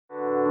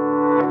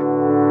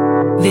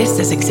This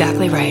is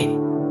exactly right.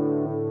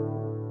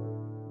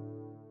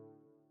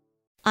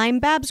 I'm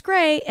Babs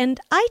Gray, and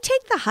I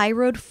take the high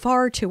road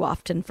far too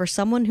often for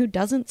someone who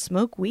doesn't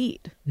smoke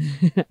weed.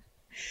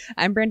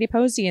 I'm Brandy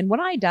Posey, and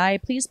when I die,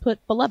 please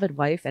put beloved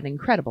wife and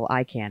incredible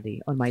eye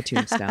candy on my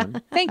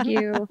tombstone. Thank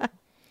you.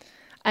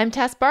 I'm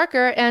Tess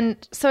Barker,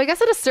 and so I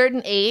guess at a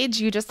certain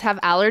age, you just have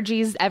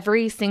allergies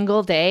every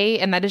single day,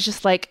 and that is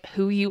just like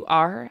who you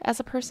are as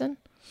a person.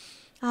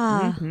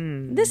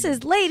 This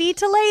is Lady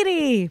to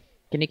Lady.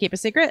 Can you keep a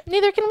secret?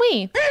 Neither can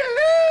we.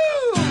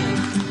 Hello!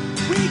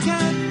 We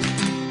got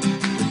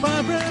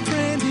Barbara,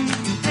 Brandy,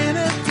 and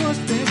of course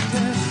Big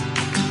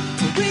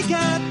Tess. We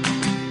got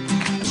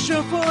a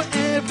show for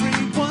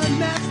everyone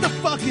that's the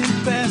fucking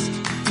best.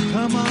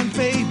 Come on,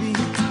 baby.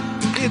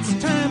 It's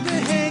time to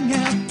hang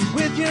out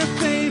with your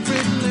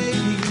favorite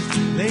ladies.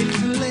 Ladies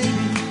to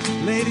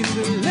ladies. Ladies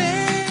to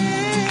ladies.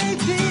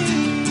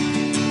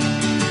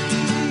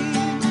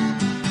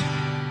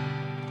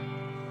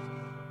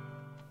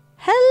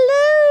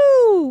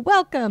 Hello!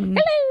 Welcome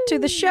to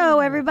the show,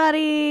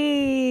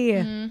 everybody.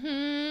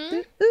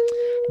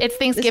 It's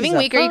Thanksgiving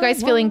week. Are you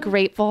guys feeling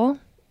grateful?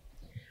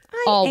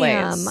 Always.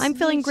 am. I'm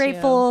feeling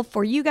grateful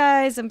for you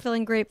guys. I'm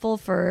feeling grateful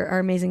for our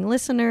amazing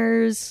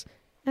listeners.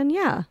 And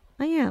yeah,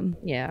 I am.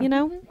 Yeah. You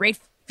know?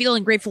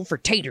 Feeling grateful for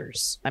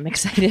taters. I'm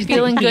excited.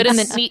 Feeling good in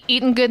the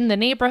eating good in the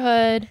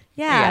neighborhood.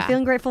 Yeah,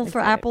 feeling grateful for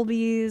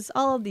Applebee's,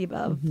 all of the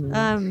above.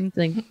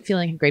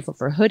 Feeling grateful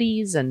for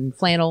hoodies and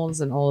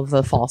flannels and all of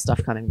the fall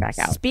stuff coming back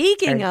out.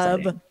 Speaking of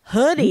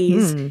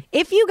hoodies,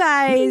 if you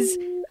guys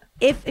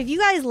if you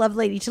guys love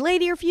Lady to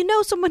Lady, or if you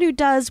know someone who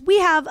does, we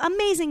have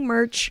amazing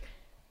merch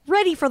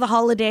ready for the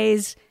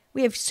holidays.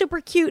 We have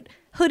super cute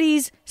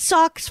hoodies,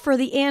 socks for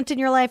the aunt in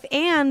your life,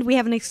 and we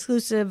have an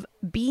exclusive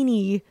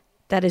beanie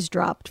that is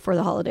dropped for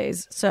the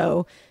holidays.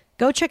 So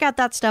go check out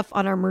that stuff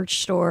on our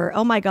merch store.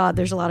 Oh my God,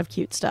 there's a lot of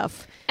cute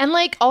stuff. And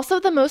like also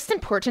the most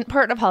important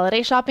part of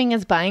holiday shopping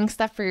is buying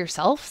stuff for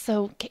yourself.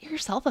 So get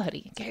yourself a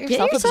hoodie. Get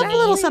yourself, a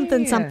little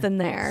something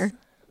there.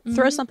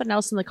 Throw something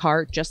else in the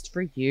cart just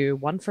for you.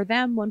 One for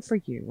them, one for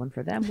you. One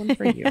for them, one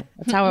for you.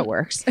 That's how it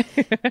works.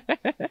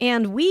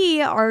 And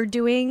we are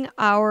doing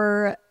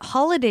our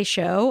holiday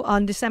show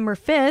on December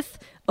 5th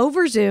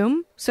over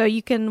Zoom, so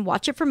you can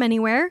watch it from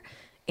anywhere.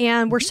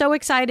 And we're so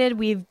excited.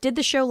 We did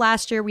the show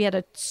last year. We had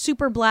a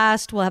super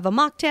blast. We'll have a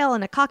mocktail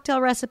and a cocktail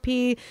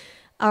recipe.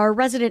 Our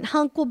resident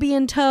hunk will be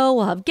in tow.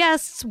 We'll have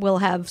guests. We'll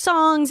have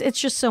songs. It's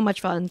just so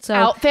much fun. So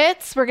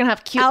outfits. We're going to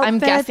have cute. Outfits. I'm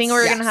guessing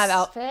we're going to have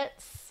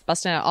outfits.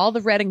 Busting out all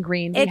the red and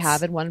green we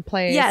have in one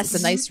place. Yes.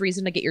 It's a nice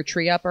reason to get your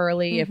tree up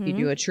early if you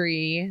do a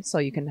tree, so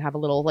you can have a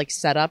little like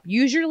setup.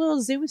 Use your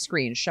little Zoom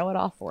screen. Show it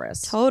off for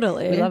us.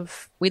 Totally.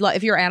 We love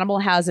if your animal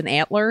has an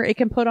antler it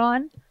can put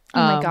on. Oh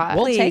my God.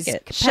 We'll Please. take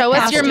it. Show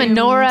us your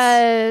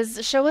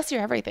menorahs. Show us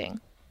your everything.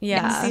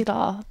 Yeah. See it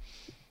all.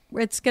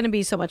 It's going to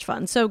be so much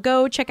fun. So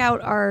go check out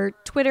our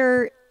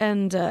Twitter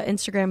and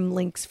Instagram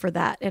links for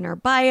that in our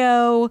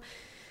bio.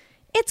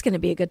 It's going to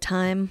be a good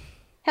time.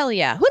 Hell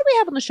yeah. Who do we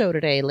have on the show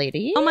today,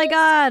 lady? Oh my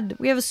God.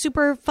 We have a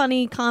super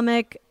funny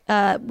comic.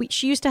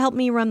 She used to help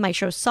me run my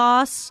show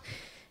Sauce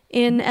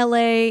in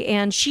LA,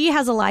 and she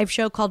has a live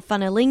show called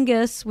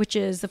Funnelingus, which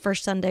is the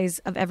first Sundays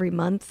of every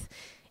month.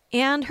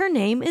 And her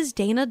name is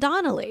Dana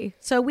Donnelly.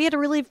 So we had a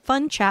really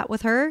fun chat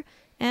with her,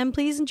 and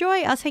please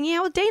enjoy us hanging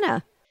out with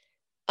Dana.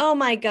 Oh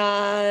my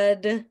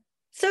God.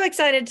 So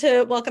excited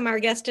to welcome our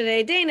guest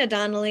today, Dana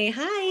Donnelly.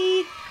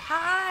 Hi.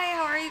 Hi,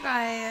 how are you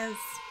guys?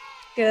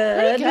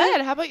 Good. Pretty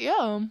good. How about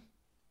you?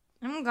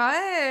 I'm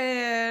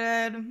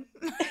good.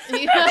 Look,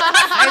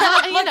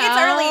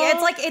 It's early.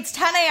 It's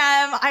 10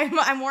 a.m.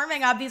 I'm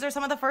warming up. These are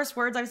some of the first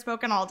words I've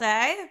spoken all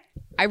day.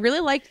 I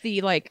really liked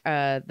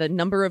the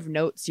number of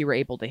notes you were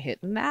able to hit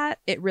in that.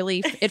 It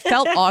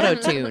felt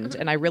auto-tuned,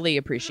 and I really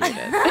appreciate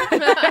it.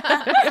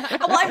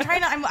 Well,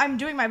 I'm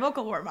doing my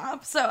vocal warm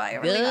up, so I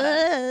really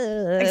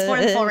gotta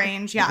explore the full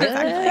range. Yeah,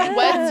 exactly.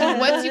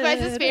 What's you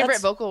guys' favorite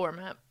vocal warm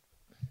up?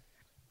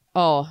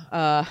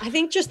 I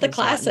think just the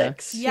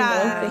classics.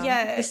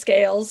 Yeah. The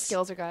scales.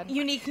 Scales are good.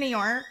 Unique New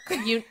York.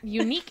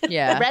 Unique.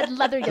 Yeah. Red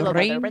leather, yellow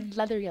Rain. leather. Red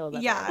leather, yellow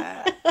leather.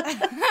 Yeah.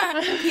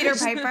 Peter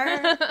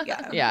Piper.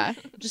 Yeah. Yeah.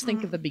 Just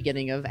think of the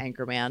beginning of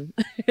Anchorman.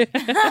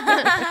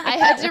 I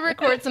had to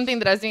record something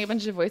that I was doing a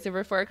bunch of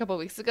voiceover for a couple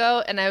weeks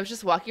ago, and I was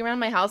just walking around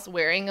my house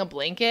wearing a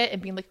blanket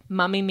and being like,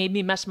 "Mommy made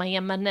me mash my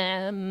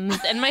M&Ms,"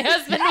 and my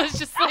husband was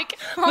just like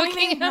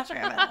looking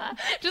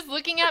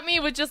at me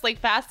with just like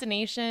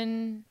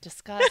fascination,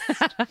 disgust.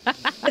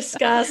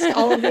 Disgust,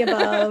 all of the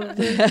above.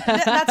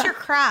 That's your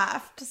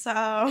craft,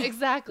 so.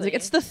 Exactly.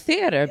 It's the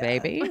theater,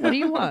 baby. What do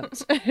you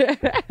want?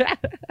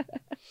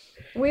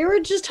 We were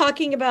just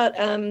talking about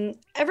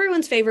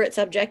everyone's favorite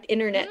subject,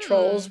 internet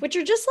trolls, which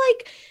are just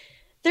like,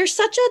 they're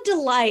such a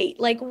delight.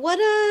 Like, what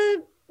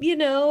a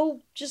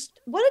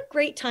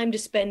great time to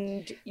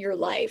spend your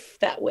life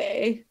that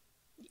way.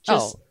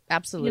 Just,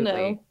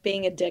 absolutely.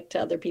 Being a dick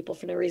to other people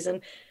for no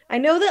reason. I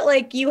know that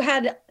like you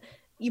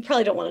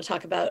probably don't want to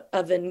talk about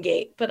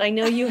OvenGate, but I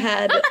know you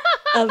had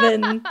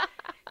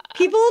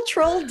People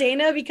troll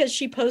Dana because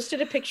she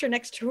posted a picture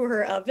next to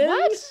her oven.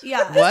 What?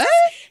 Yeah. What?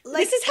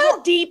 This is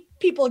how deep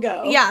people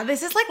go. Yeah,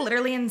 this is like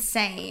literally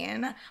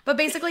insane. But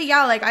basically,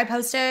 yeah, like I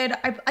posted,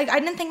 I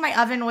didn't think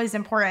my oven was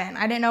important.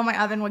 I didn't know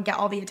my oven would get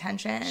all the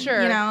attention.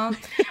 Sure. You know?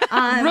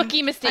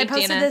 Rookie mistake, I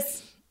posted Dana.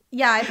 this.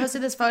 Yeah, I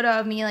posted this photo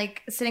of me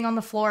like sitting on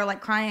the floor, like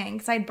crying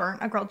because I burnt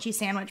a grilled cheese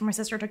sandwich. My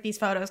sister took these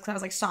photos because I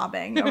was like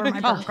sobbing over my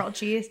burnt grilled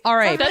cheese. All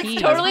right. That's Pete.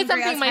 totally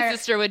Hungry something as my heck.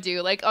 sister would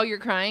do. Like, oh, you're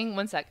crying?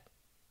 1 sec.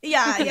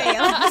 Yeah.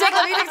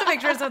 Let me take some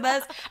pictures of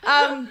this.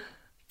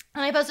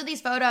 And I posted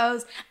these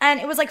photos and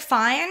it was like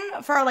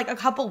fine for like a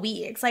couple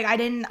weeks. Like I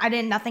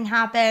didn't, nothing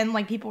happened.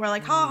 Like people were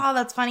like, oh,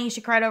 that's funny.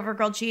 She cried over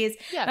grilled cheese.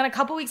 Yeah. Then a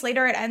couple weeks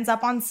later, it ends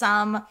up on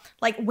some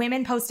like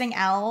women posting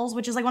L's,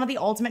 which is like one of the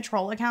ultimate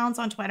troll accounts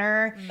on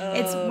Twitter.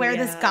 It's where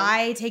this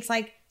guy takes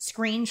like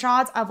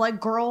screenshots of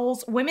like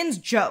women's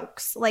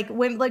jokes, like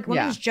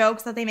women's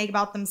jokes that they make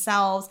about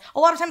themselves. A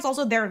lot of times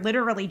also they're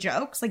literally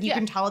jokes. Like you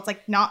can tell it's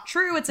like not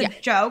true. It's a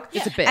joke.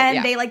 It's a bit,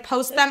 and they like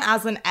post them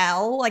as an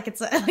L. Like it's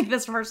like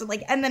this person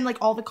like, and then like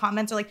all the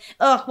comments are like,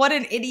 ugh, what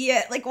an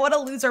idiot. Like what a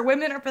loser.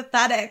 Women are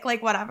pathetic.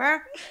 Like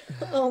whatever.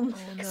 No.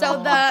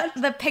 So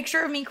the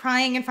picture of me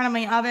crying in front of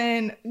my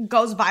oven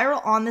goes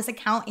viral on this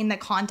account in the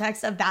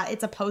context of that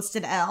it's a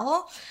posted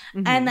L.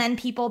 And then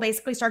people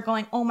basically start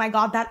going, oh my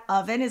God, that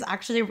oven is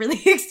actually a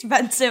really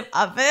expensive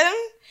oven.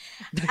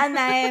 And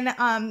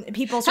then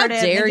people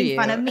started making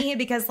fun of me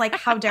because like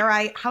how dare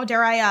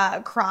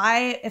I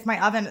cry if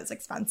my oven is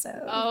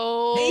expensive.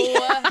 Oh,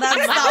 that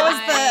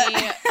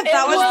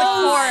was the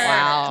core.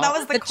 Wow. That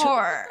was the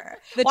core.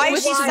 the Why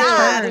is she twists and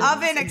sad? turns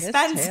Oven in this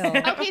expensive.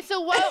 tale. okay.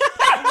 So what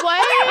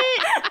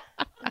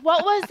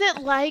was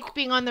it like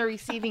being on the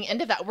receiving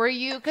end of that? Were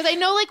you? Because I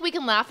know like we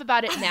can laugh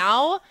about it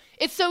now.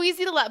 It's so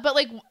easy to laugh, but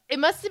like it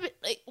must have been.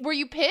 Like, were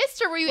you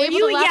pissed or were you able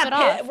to laugh it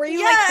off? Were you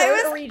Yeah, like it hurt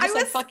was- or were you I just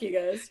like was- fuck you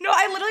guys? No,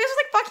 I literally was just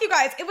like, fuck you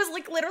guys. It was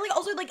like literally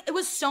also like, it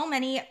was so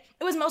many,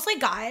 it was mostly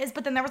guys,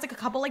 but then there was like a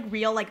couple like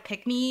real like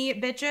pick me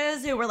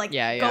bitches who were like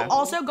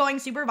also going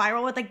super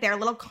viral with like their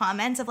little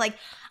comments of like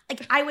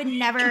I would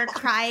never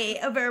cry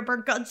over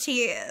grilled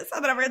cheese.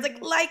 And then everyone's like.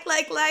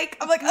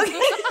 I'm like, okay.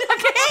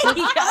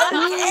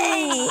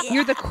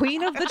 You're the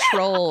queen of the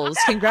trolls.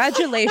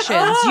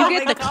 Congratulations. You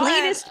get the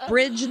cleanest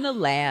bridge in the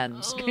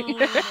land.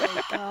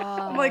 Oh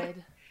my I'm like,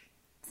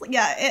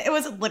 yeah, it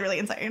was literally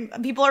insane.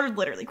 People are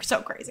literally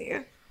so crazy.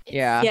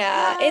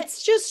 Yeah.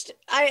 It's just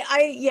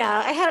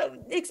I had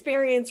an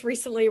experience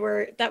recently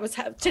where that was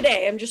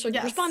today. I'm just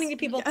like responding to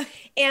people,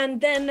 and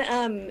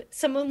then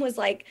someone was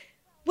like,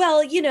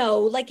 well, you know,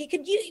 like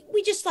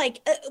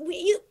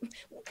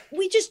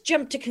we just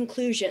jumped to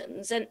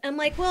conclusions, and I'm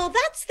like, well,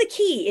 that's the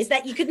key, is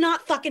that you could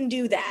not fucking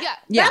do that.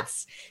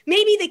 That's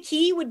maybe the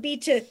key would be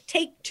to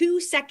take 2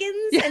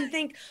 seconds and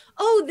think,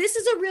 oh, this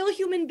is a real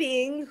human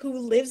being who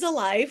lives a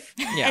life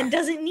and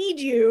doesn't need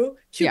you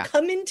to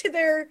come into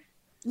their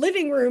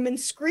living room and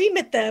scream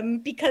at them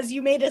because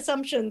you made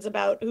assumptions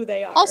about who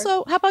they are.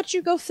 Also, how about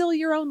you go fill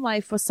your own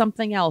life with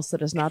something else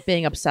that is not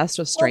being obsessed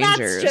with strangers?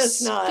 Well, that's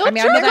just not. Go I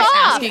mean, jerk I know that's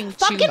off. asking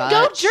Fucking too much.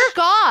 go jerk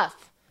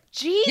off.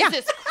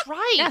 Jesus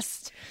Christ.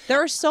 Yes.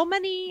 There are so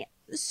many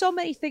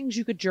things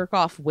you could jerk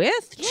off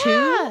with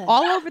too,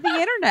 all over the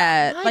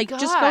internet. My like,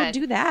 just go God.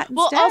 do that instead.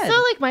 Well,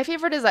 also, like, my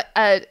favorite is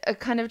a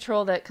kind of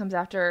troll that comes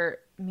after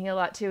me a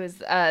lot too is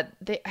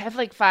they have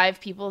like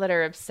 5 people that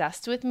are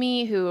obsessed with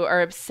me who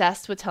are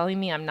obsessed with telling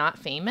me I'm not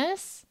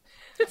famous.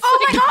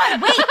 Oh my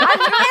God, wait, I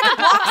literally had to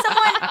block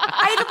someone.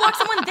 I had to block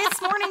someone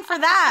this morning for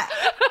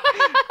that.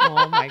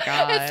 Oh my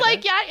God. It's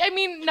like, yeah, I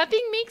mean,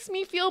 nothing makes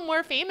me feel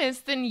more famous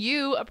than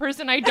you, a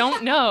person I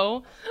don't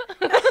know,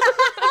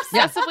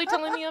 obsessively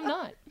telling me I'm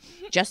not.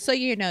 Just so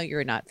you know,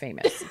 you're not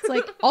famous. It's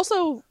like,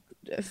 also,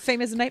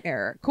 fame is a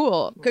nightmare.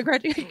 Cool.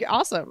 Congratulations.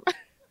 Awesome.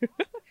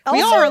 We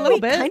are a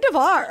little bit. Kind of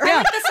are. Yeah.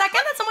 Like, the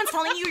second that someone's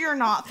telling you you're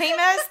not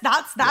famous,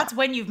 that's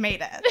when you've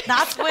made it.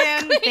 That's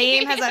when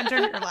fame has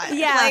entered your life.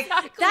 Yeah,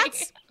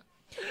 Like,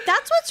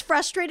 that's what's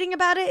frustrating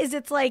about it, is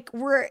it's like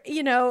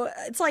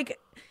it's like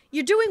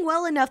you're doing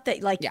well enough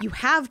that like you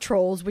have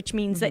trolls, which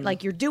means that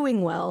like you're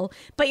doing well,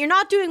 but you're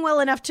not doing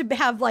well enough to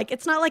have like,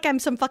 it's not like I'm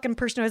some fucking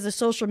person who has a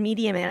social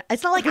media man.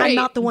 It's not like I'm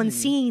not the one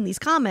seeing these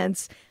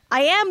comments.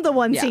 I am the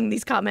one seeing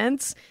these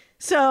comments.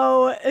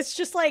 So it's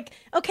just like,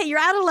 okay, you're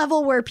at a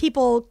level where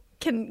people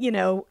can,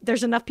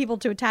 there's enough people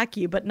to attack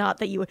you, but not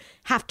that you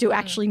have to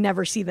actually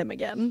never see them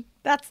again.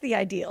 That's the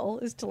ideal,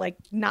 is to like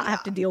not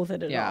have to deal with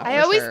it at all. I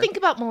always think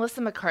about Melissa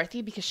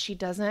McCarthy because she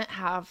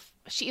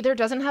either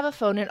doesn't have a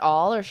phone at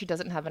all or she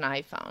doesn't have an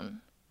iPhone.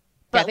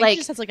 But I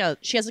think she has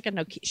like a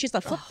Nokia. She's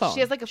a flip phone. She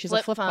has like a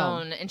flip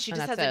phone, and she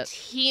just has a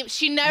team.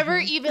 She never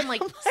even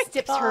like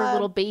dips her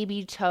little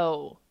baby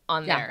toe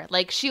on there.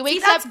 Like she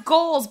wakes that's up.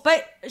 goals,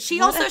 but she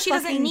What also a she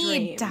doesn't fucking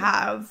need dream. to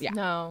have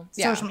No.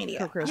 social media.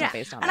 Her career's not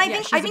based on And that. I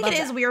think she's I think it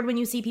above is that. weird when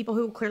you see people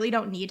who clearly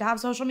don't need to have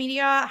social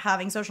media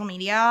having social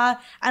media,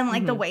 and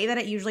like the way that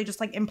it usually just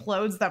like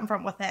implodes them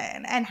from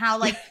within, and how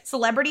like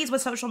celebrities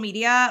with social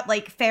media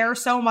like fare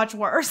so much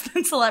worse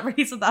than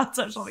celebrities without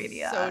social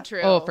media. So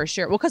true. Oh, for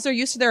sure. Well, because they're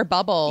used to their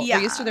bubble. Yeah.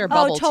 They're used to their Oh,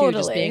 bubble too,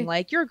 just totally. being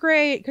like, "You're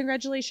great,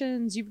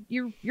 congratulations.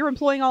 You're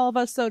employing all of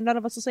us, so none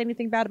of us will say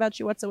anything bad about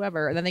you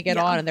whatsoever." And then they get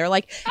on, and they're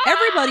like,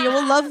 "Everybody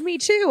will love me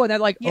too." And they're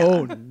like,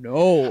 "Oh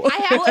no." I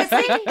have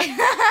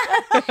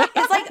Well,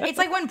 it's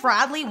like when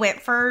Bradley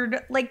Whitford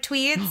like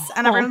tweets,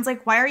 and everyone's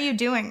like, "Why are you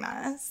doing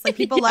this? Like,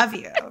 people love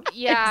you."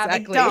 yeah,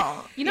 Exactly. Don't.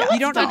 You know You what's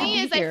don't need funny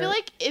to is be I here. feel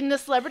like in the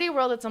celebrity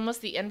world, it's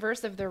almost the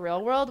inverse of the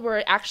real world,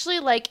 where actually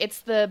like it's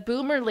the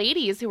boomer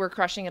ladies who were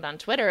crushing it on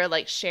Twitter,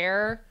 like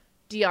Cher,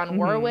 Dionne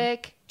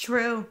Warwick.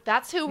 True.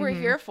 That's who we're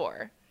here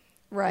for.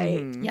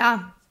 Right.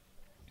 Yeah.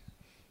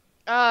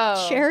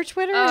 Oh, Share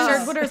Twitter. Sure,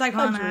 is Twitter's a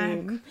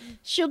iconic. dream.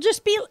 She'll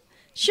just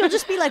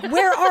be like,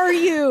 "Where are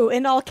you?"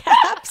 in all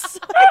caps.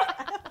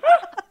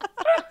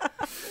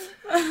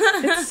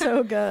 It's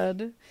so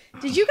good.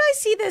 Did you guys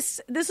see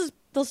this? This is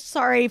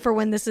sorry for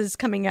when this is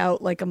coming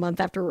out, like a month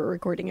after we're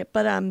recording it.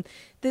 But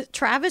the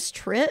Travis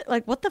Tritt,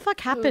 like, what the fuck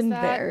happened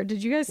that? there?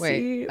 Did you guys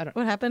see I don't-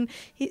 what happened?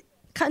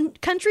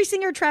 Country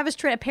singer Travis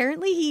Tritt,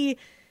 apparently he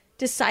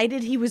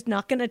decided he was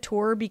not going to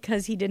tour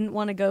because he didn't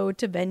want to go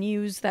to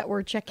venues that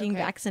were checking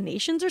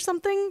vaccinations or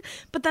something.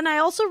 But then I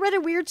also read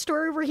a weird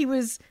story where he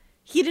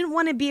didn't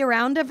want to be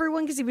around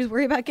everyone because he was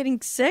worried about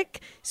getting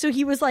sick. So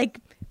he was like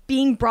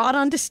being brought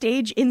onto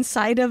stage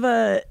inside of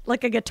a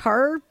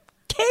guitar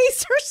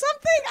case or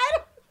something. I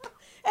don't.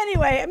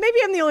 Anyway, maybe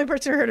I'm the only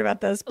person who heard about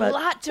this, but a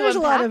lot to there's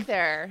unpack a lot of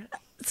there.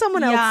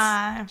 someone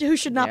Yeah. else who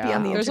should not be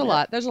on the There's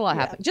internet. There's a lot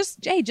happening.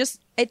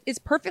 It's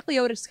perfectly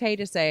okay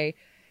to say,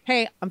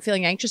 "Hey, I'm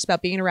feeling anxious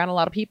about being around a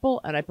lot of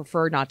people, and I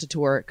prefer not to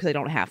tour because I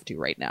don't have to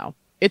right now."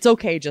 It's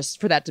okay just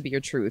for that to be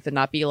your truth and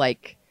not be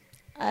like,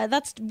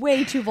 That's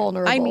way too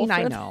vulnerable. I mean,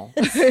 I for- know.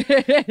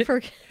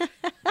 for-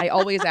 I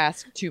always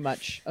ask too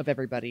much of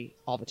everybody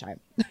all the time.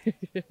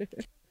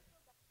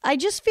 I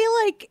just feel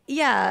like,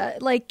 yeah,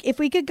 like if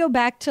we could go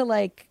back to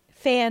like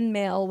fan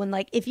mail when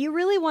like if you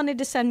really wanted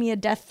to send me a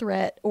death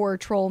threat or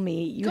troll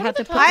me, you Go had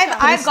to to the put post put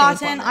a I've stamp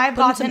gotten on it. I've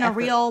Put in gotten some a effort.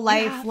 real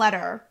life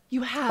letter.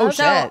 You have. Oh, shit.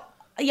 So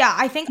yeah,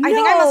 I think I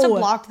must have No.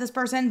 blocked this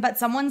person, but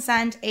someone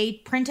sent a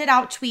printed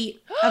out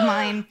tweet of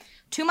mine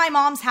to my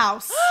mom's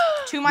house,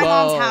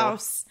 Whoa.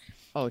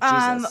 Oh,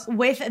 Jesus.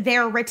 with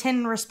their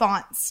written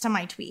response to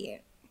my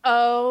tweet.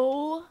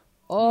 Oh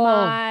oh,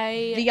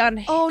 my. the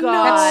Oh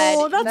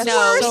God. no, that's No,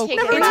 worse. take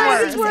Never it mind,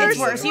 back. it's worse. It's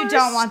worse. You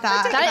don't want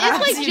that.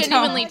 That is like You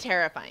genuinely don't.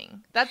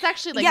 terrifying. That's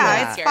actually like Yeah,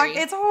 really it's scary.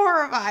 it's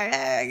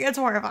horrifying. It's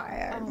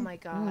horrifying. Oh my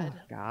god.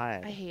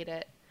 God. I hate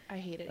it. I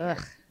hate it. Ugh.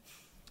 Here.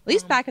 At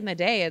least back in the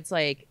day, it's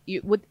like the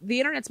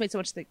internet's made so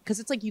much because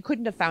it's like you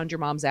couldn't have found your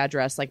mom's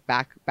address like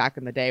back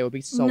in the day. It would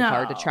be so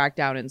hard to No. track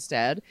down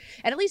instead.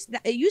 And at least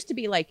it used to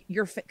be like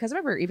because I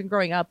remember even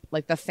growing up,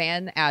 like the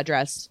fan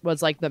address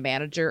was like the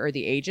manager or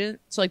the agent.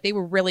 So like they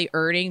were really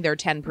earning their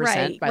 10%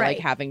 Right, by like right.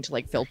 having to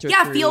like filter.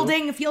 Yeah, through.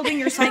 fielding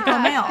your psycho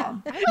mail.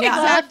 I Yeah.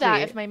 would love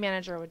that Exactly. if my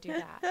manager would do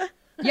that.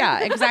 Yeah,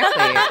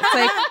 exactly. It's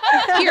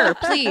like here,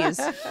 please,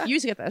 you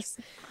get this.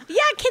 Yeah,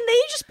 can they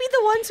just be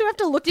the ones who have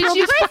to look Did through all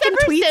you these guys fucking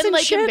ever tweets send and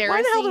like shit? Why the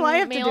embarrassing hell do I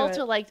have to do mail it?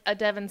 to like a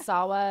Devon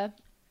Sawa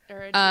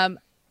or a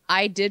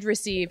I did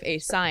receive a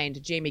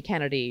signed Jamie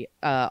Kennedy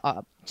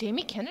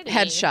Jamie Kennedy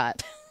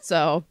headshot.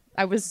 So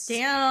I was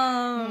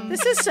Damn.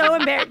 This is so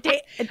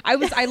embarrassing.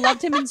 I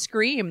loved him in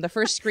Scream, the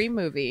first Scream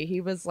movie.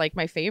 He was like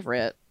my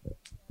favorite.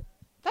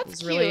 That's was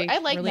cute. really- I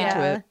like really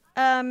that.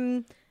 into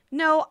it.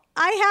 No,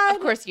 I had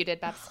Of course you did,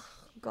 Babs.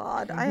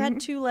 God, I had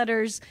two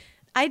letters.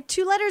 I had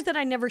two letters that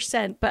I never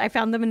sent, but I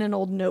found them in an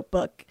old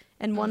notebook.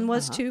 And one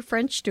was to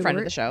French Stewart, Friend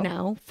of the show.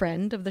 now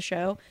friend of the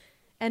show,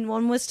 and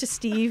one was to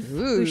Steve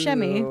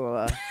Buscemi,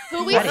 Ooh.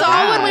 Who we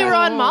saw when we were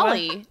on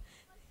Molly.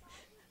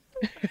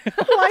 who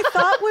I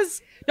thought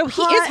was No,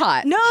 he is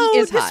hot. No, He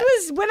is this hot.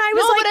 was when I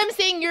No, was but like I'm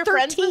saying you're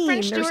friends with 13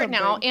 French or Stewart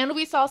now, something. and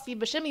we saw Steve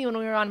Buscemi when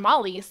we were on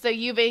Molly. So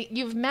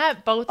you've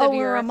met both oh, of we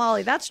your were on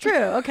Molly. That's true.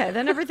 Okay,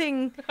 then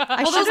everything.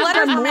 I Well, should those have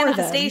letters done are more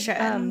manifestations,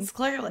 then.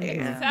 clearly.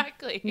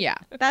 exactly. Yeah.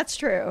 That's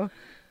true.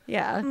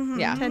 Yeah.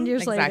 Yeah. 10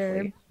 years later.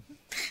 exactly.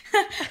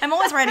 I'm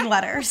always writing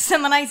letters,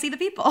 and then I see the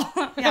people.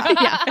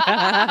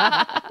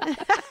 Yeah.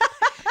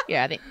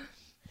 Yeah. They,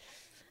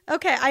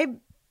 Okay,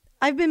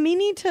 I've been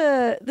meaning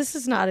to. This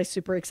is not a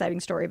super exciting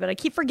story, but I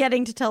keep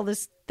forgetting to tell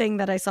this thing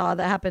that I saw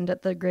that happened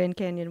at the Grand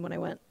Canyon when I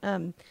went.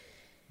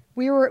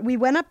 We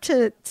went up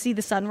to see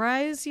the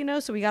sunrise,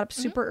 so we got up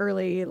super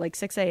early, like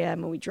 6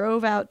 a.m., and we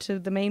drove out to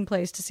the main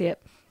place to see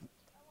it.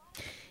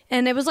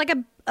 And it was like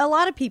a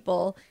lot of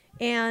people,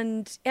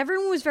 and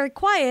everyone was very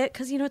quiet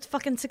because it's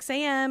fucking 6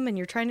 a.m. and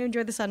you're trying to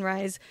enjoy the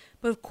sunrise.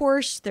 But of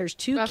course, there's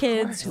two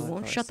kids who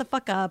won't shut the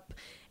fuck up.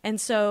 And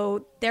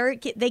so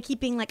they keep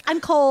being like, I'm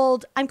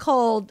cold. Was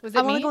it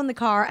I want to me? go in the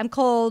car. I'm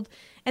cold.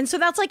 And so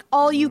that's like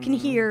all you can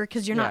hear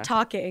because you're not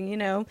talking,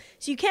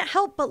 So you can't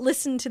help but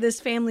listen to this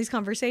family's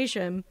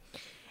conversation.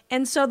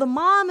 And so the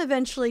mom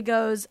eventually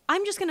goes,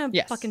 I'm just going to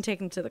Yes. fucking take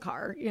him to the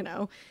car, you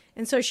know?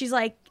 And so she's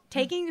like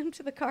taking him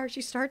to the car.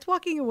 She starts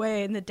walking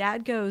away and the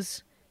dad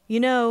goes, you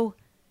know,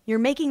 you're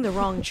making the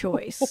wrong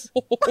choice.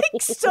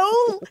 Like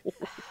so,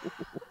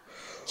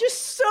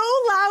 just so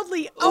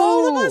loudly.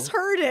 All of us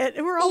heard it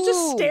and we're all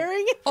just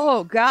staring at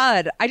Oh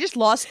God! I just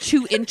lost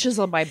 2 inches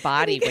on my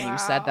body when you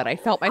said that. I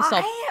felt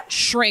myself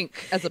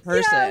shrink as a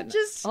person.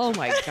 just- Oh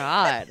my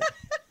God!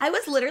 I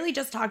was literally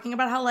just talking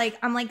about how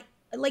I'm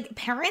like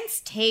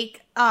parents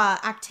take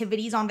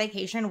activities on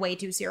vacation way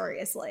too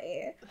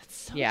seriously.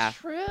 Yeah.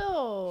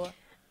 True.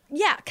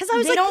 Yeah, because I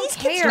was They like, don't these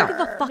kids don't give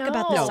a care. fuck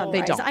about the No, sunrise.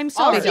 they don't. I'm All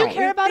sorry. they you don't.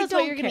 care about They is what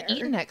don't you're going to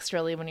care. eat next,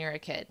 really, when you're a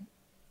kid.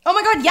 Oh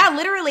my God, yeah,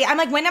 literally. I'm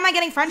like, when am I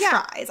getting French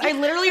fries? I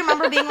literally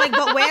remember being like,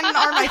 but when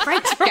are my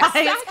French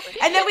fries?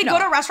 And then we'd go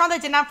to a restaurant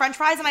that didn't have French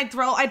fries and I'd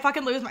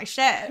fucking lose my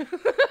shit.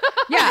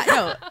 Yeah,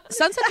 no.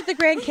 Sunsets at the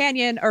Grand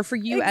Canyon are for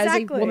you as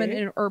Exactly. a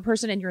woman or a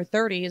person in your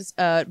 30s,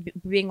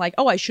 being like,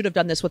 oh, I should have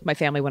done this with my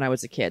family when I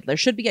was a kid. There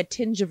should be a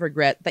tinge of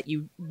regret that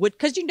you would,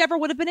 because you never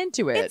would have been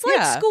into it. It's like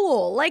Yeah.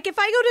 school. Like if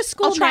I go to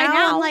school I'll try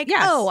now, I'm like,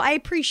 yes. oh, I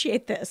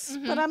appreciate this.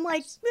 But I'm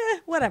like,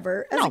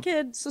 whatever. As No, a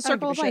kid, it's the I don't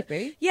circle give a of life, shit.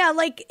 babe. Yeah,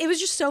 like it was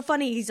just so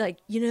funny. He's like,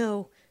 you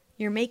know,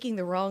 you're making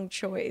the wrong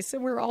choice,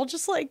 and we're all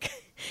just like,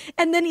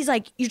 and then he's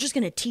like, you're just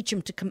gonna teach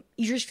him to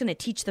you're just gonna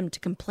teach them to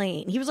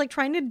complain. He was like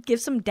trying to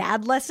give some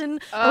dad lesson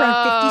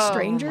around 50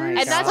 strangers.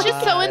 my And that's just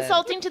so God.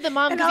 insulting to the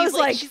mom. And Because I he's was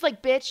like, like- she's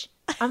like, bitch,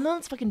 I'm the one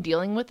that's fucking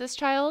dealing with this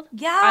child.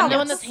 Yeah, I'm the what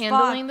one the that's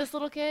handling fuck? this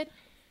little kid.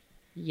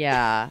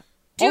 Yeah.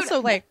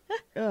 Also, like,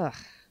 ugh,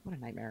 what a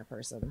nightmare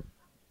person.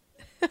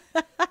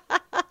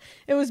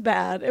 It was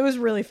bad. It was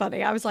really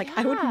funny. I was like,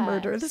 I would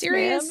murder this man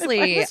if I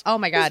Seriously. was- Oh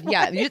my God.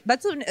 Yeah.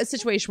 That's a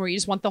situation where you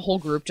just want the whole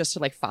group just to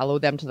like follow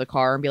them to the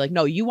car and be like,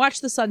 no, you watch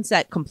the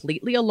sunset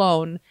completely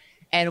alone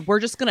and we're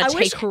just going to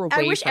take her away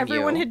I wish from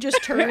everyone you. had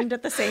just turned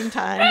at the same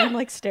time and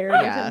like stared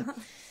Yeah. at him.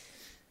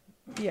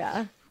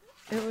 Yeah.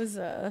 It was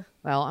Well,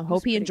 I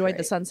hope he pretty enjoyed the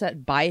great.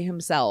 sunset by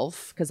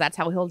himself because that's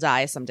how he'll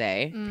die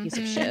someday. Piece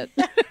of shit.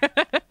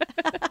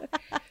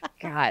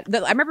 God.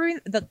 I remember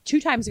the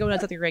 2 times ago when I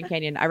was at the Grand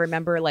Canyon, I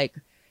remember like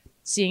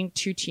seeing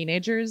 2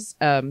 teenagers.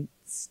 The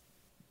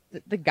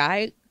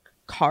guy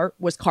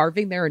was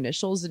carving their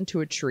initials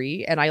into a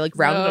tree and I like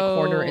rounded a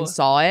corner and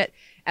saw it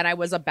and I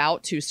was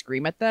about to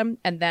scream at them.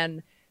 And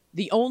then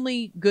the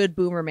only good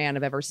boomer man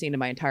I've ever seen in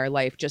my entire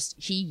life,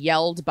 he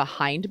yelled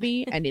behind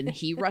me and then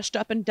he rushed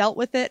up and dealt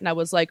with it. And I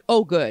was like,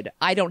 oh, good.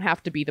 I don't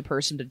have to be the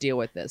person to deal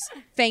with this.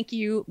 Thank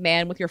you,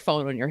 man with your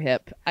phone on your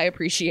hip. I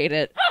appreciate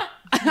it.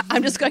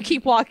 I'm just going to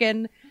keep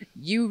walking.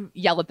 You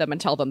yell at them and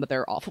tell them that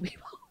they're awful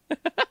people.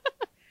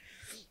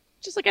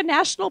 Just like a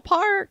national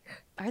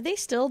park. Are they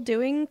still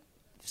doing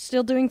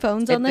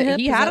phones on the hip?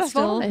 He Is had that a phone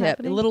still on the hip, a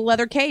happening? little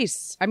leather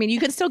case. I mean, you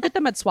can still get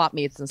them at swap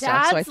meets and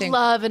stuff. Dads So I think.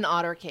 love an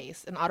otter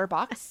case, an otter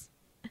box.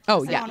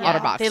 Oh yeah, Yeah,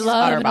 OtterBox. They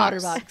love an OtterBox. otter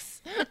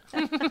box.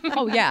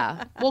 Oh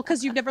yeah. Well,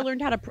 because you've never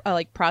learned how to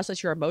like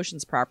process your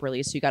emotions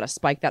properly, so you got to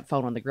spike that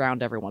phone on the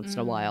ground every once in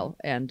a while,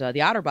 and the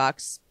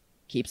OtterBox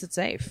keeps it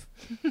safe.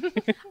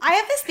 I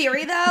have this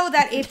theory though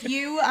that if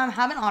you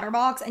have an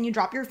OtterBox and you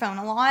drop your phone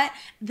a lot,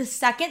 the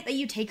second that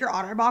you take your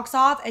OtterBox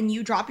off and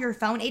you drop your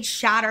phone, it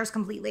shatters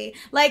completely.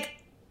 Like,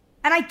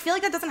 and I feel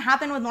like that doesn't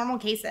happen with normal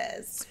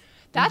cases.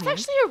 That's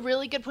actually a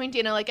really good point,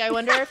 Dana. Like, I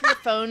wonder if your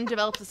phone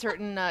develops a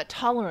certain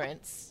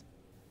tolerance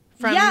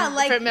from,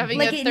 from having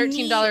like a it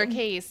 $13 need-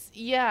 case.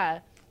 Yeah.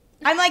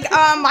 I'm like,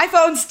 my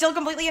phone's still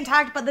completely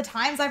intact, but the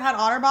times I've had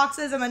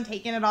OtterBoxes and then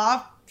taken it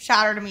off,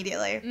 shattered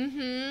immediately.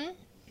 Mm-hmm.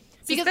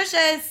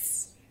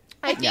 Suspicious.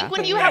 I think Yeah.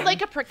 when you have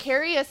like a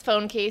precarious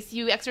phone case,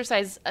 you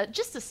exercise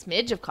just a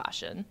smidge of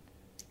caution.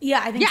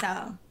 Yeah, I think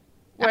so.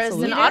 Whereas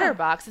Absolutely. an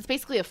OtterBox, it's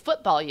basically a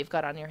football you've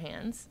got on your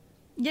hands.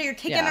 Yeah, you're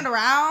kicking Yeah. it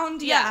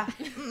around. Yeah.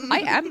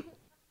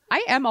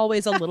 I am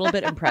always a little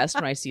bit impressed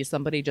when I see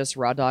somebody just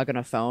raw dogging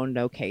a phone,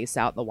 no case,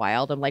 out in the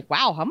wild. I'm like,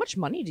 wow, how much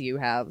money do you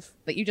have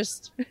that you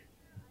just?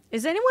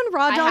 Is anyone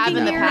raw I have dogging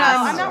in the here? No,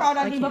 past. I'm not raw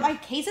I dogging, but can't. my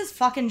case is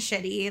fucking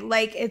shitty.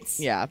 Like, it's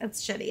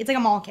shitty. It's like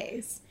a mall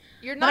case.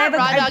 You're But I not have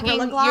raw a Gorilla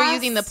dogging, Glass. you're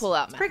using the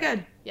pull-out It's method. pretty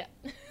good. Yeah.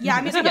 Yeah,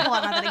 I'm using the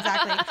pull-out method,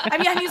 exactly. I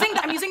mean,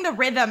 I'm using the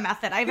rhythm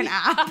method. I have an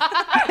app.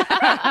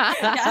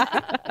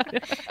 Yeah.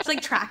 Just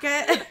like track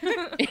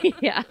it.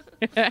 Yeah.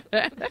 Yeah,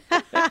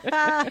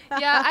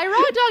 I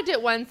raw dogged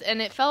it once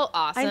and it felt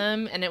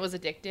awesome and it was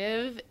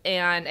addictive.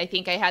 And I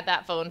think I had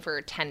that phone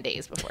for 10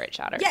 days before it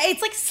shattered. Yeah,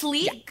 it's like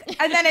sleek,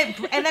 and then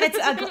it's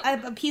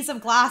a piece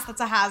of glass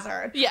that's a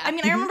hazard. Yeah. I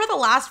mean, I remember the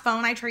last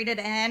phone I traded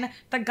in.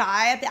 The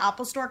guy at the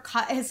Apple store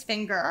cut his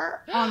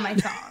finger on my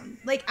phone,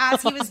 like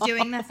as he was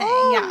doing the thing.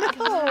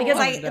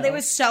 Because it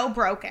was so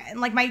broken.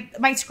 Like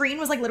my screen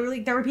was like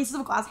literally there were pieces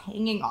of glass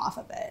hanging off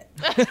of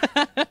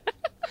it.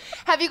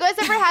 Have you guys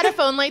ever had a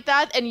phone like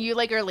that and you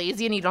like are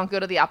lazy and you don't go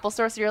to the Apple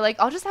store, so you're like,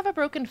 I'll just have a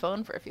broken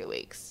phone for a few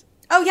weeks?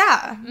 Oh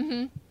yeah.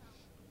 Mm-hmm.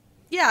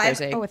 Yeah.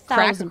 There's a Oh,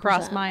 crack 1,000%.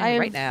 across mine I have-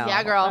 right now.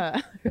 Yeah,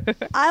 girl.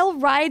 I'll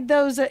ride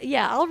those.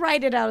 I'll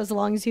ride it out as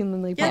long as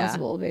humanly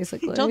possible,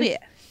 basically. Totally.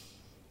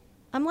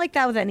 I'm like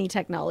that with any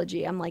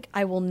technology. I'm like,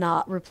 I will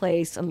not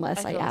replace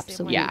unless I feel the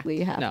same way.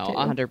 absolutely have no, to.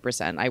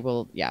 100%. I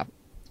will. Yeah,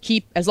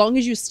 keep as long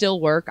as you still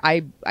work.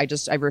 I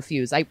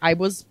refuse. I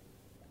was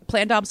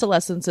planned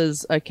obsolescence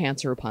is a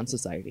cancer upon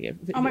society.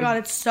 Oh my God,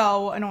 it's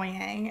so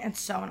annoying. It's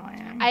so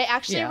annoying. I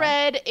actually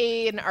read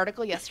an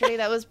article yesterday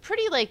that was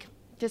pretty like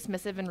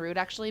dismissive and rude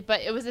actually, but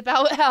it was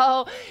about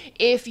how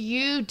if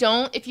you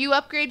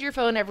upgrade your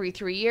phone every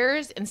 3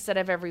 years instead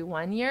of every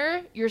 1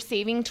 year, you're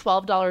saving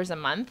 $12 a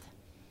month.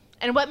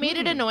 And what made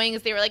it annoying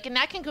is they were like, and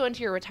that can go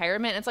into your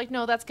retirement. It's like,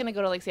 no, that's going to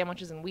go to like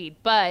sandwiches and weed.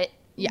 But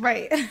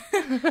Right. yes.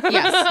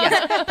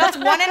 That's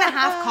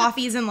 1.5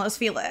 coffees in Los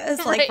Feliz.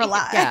 Like, Right.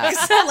 relax.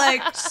 Yeah.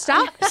 Like,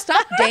 Stop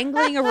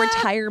dangling a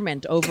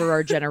retirement over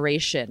our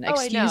generation. Oh,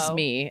 I Excuse know.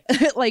 me.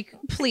 Like,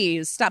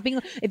 please stop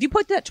being. If you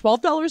put that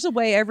 $12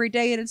 away every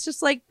day, and it's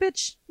just like,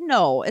 bitch,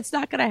 no, it's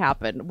not gonna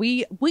happen.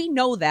 We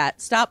know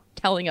that. Stop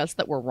telling us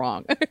that we're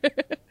wrong.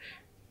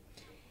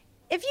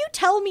 If you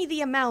tell me the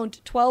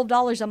amount,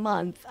 $12 a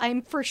month,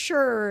 I'm for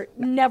sure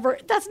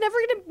that's never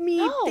going to me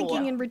No.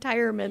 thinking in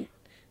retirement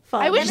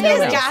fund. I wish it they is,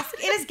 would-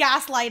 it is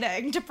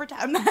gaslighting to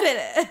pretend that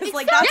it is.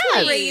 Like, that's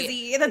Exactly.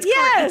 crazy. That's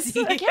Yes.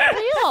 crazy. get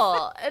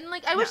real. And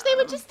like, I wish they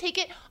would just take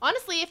it.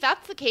 Honestly, if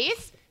that's the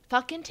case,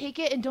 fucking take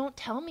it and don't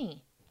tell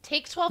me.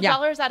 Take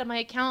 $12 out of my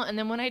account, and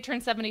then when I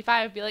turn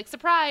 75, be like,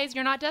 surprise,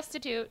 you're not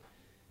destitute.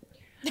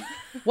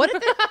 What if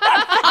honestly,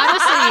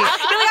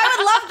 You're like, I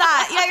would love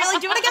that. Yeah, you're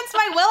like, do it against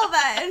my will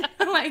then.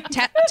 Like,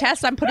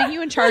 Tess, I'm putting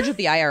you in charge of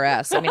the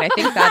IRS. I mean, I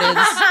think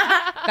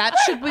that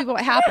should be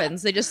what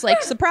happens. They just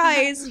like,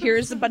 surprise,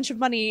 here's a bunch of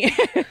money.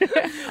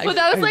 Well,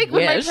 that was like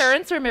when my wish.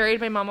 parents were married.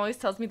 My mom always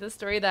tells me this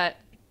story that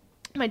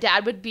my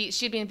dad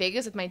she'd be in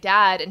Vegas with my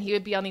dad, and he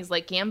would be on these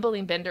like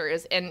gambling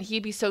benders, and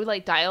he'd be so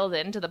like dialed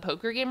into the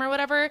poker game or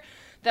whatever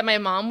that my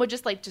mom would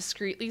just like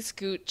discreetly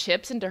scoot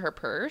chips into her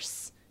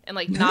purse. And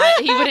like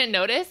he wouldn't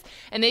notice,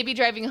 and they'd be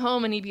driving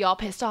home, and he'd be all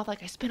pissed off,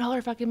 like I spent all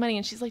her fucking money,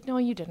 and she's like, "No,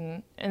 you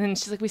didn't." And then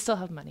she's like, "We still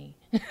have money."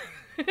 that's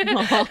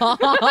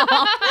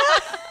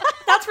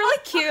really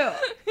cute.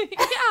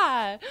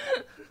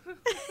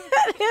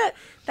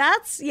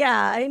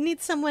 Yeah, I need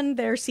someone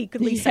there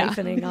secretly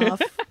siphoning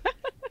off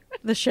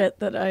the shit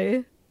that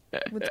I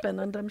would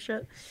spend on dumb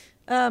shit.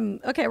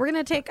 Okay, we're going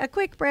to take a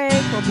quick break.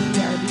 We'll be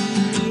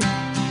RB.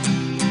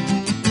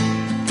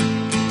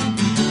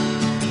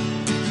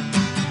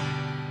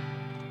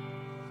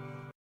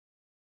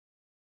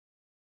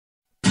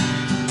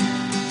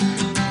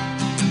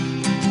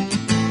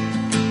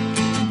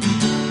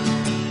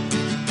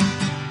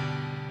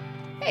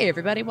 Hey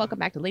everybody, welcome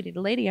back to Lady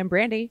to Lady. I'm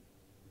Brandy.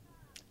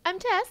 I'm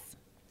Tess.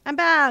 I'm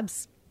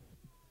Babs.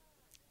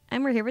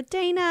 And we're here with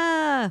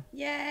Dana.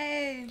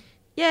 Yay.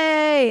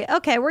 Yay.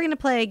 Okay, we're going to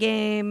play a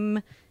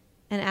game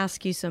and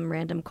ask you some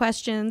random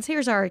questions.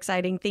 Here's our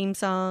exciting theme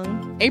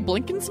song. Abe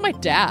Lincoln's my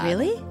dad.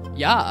 Really?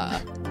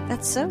 Yeah.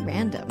 That's so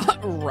random.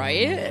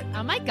 Right?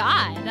 Oh my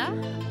god.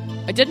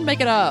 I didn't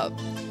make it up.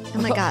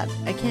 Oh my God.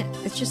 I can't.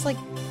 It's just like,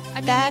 I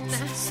mean,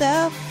 that's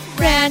so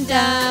random.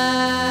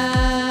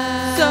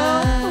 So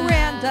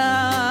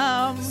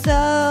random.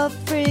 So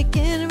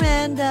freaking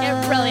random.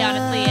 It really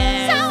honestly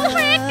is. So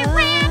freaking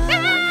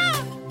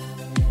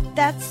random.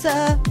 That's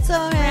so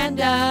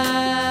random.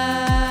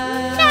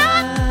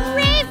 Not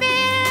reason.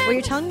 Where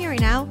you're telling me right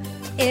now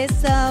is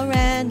so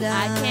random.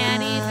 I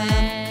can't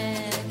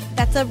even.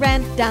 That's a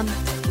random.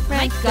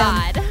 My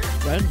god.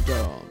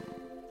 Random.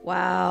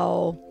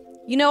 Wow.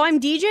 You know, I'm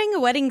DJing a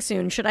wedding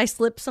soon. Should I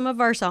slip some of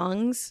our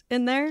songs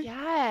in there?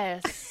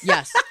 Yes.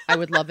 Yes, I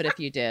would love it if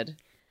you did.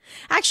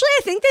 Actually,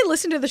 I think they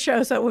listen to the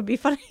show, so it would be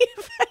funny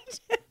if I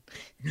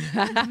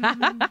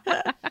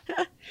did.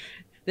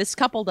 This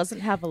couple doesn't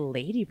have a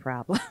lady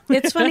problem.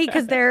 It's funny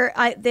because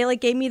they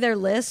like gave me their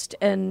list,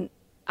 and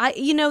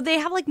they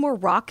have like more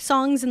rock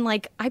songs, and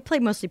like I play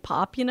mostly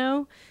pop,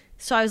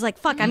 So I was like,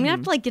 fuck, I'm gonna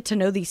have to like get to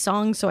know these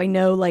songs so I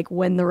know like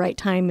when the right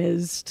time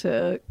is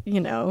to,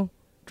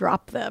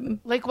 drop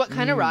them. Like what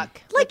kind of rock?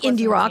 Like what's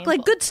indie an rock, like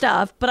example? good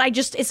stuff, but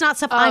it's not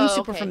stuff I'm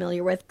super okay.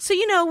 familiar with. So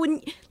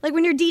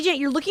when you're DJing,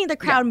 you're looking at the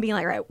crowd and being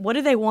like, right, what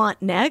do they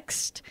want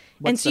next?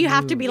 And What's so the you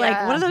have to move? be like,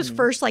 Yeah. what are those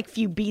first like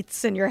few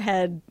beats in your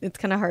head? It's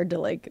kind of hard to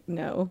like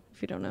know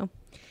if you don't know.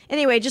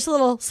 Anyway, just a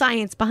little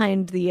science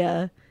behind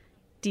the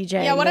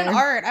DJing. Yeah, what an there.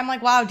 art. I'm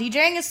like, wow,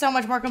 DJing is so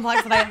much more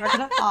complex than I ever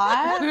could have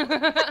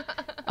thought.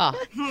 Oh,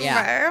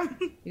 yeah. Fair.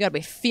 You gotta be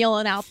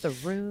feeling out the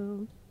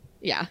room.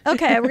 Yeah.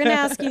 Okay, we're gonna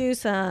ask you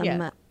some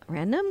Yeah.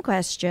 random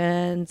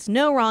questions.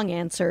 No wrong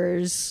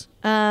answers.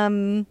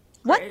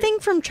 What thing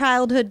from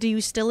childhood do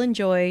you still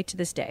enjoy to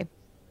this day?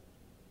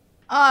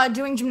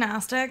 Doing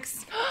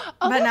gymnastics,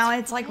 but now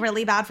it's like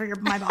really bad for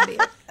my body.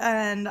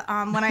 And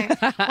when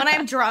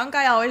I'm drunk,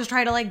 I always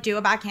try to like do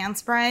a back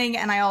handspring,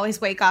 and I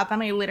always wake up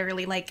and I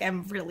literally like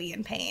am really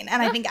in pain.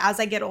 And I think as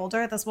I get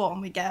older, this will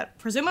only get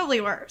presumably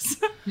worse.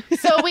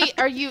 So wait,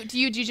 do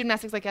you do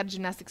gymnastics like at a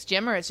gymnastics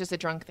gym, or it's just a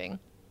drunk thing?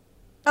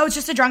 Oh, it's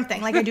just a drunk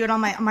thing. Like I do it on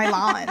my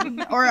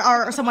lawn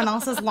or someone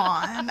else's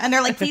lawn, and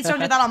they're like, please don't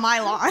do that on my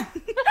lawn.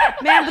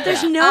 Man, but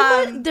there's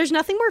there's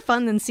nothing more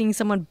fun than seeing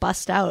someone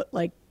bust out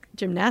like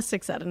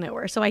gymnastics out of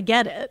nowhere. So I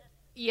get it.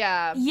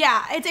 Yeah.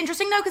 Yeah, it's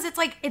interesting though because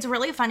it's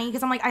really funny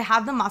because I'm like I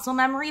have the muscle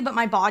memory, but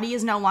my body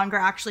is no longer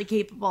actually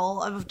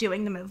capable of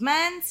doing the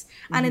movements,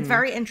 and it's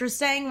very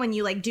interesting when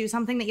you like do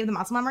something that you have the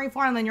muscle memory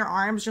for, and then your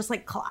arms just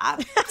like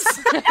collapse.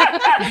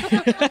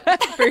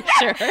 For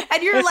sure.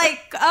 And you're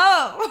like,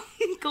 oh,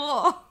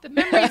 cool. The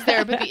memory's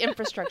there, but the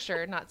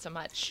infrastructure, not so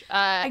much.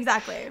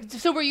 Exactly.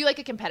 So were you like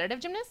a competitive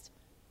gymnast?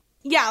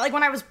 Yeah, like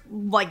when I was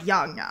like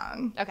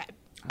young, Okay.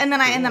 and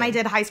then I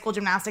did high school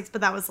gymnastics,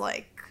 but that was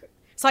like.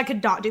 So I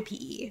could not do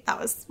PE. That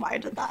was why I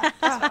did that.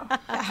 So,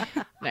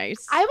 yeah.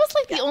 Nice. I was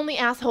like the only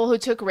asshole who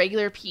took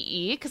regular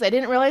PE because I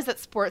didn't realize that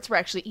sports were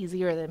actually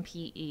easier than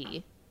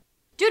PE.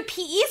 Dude,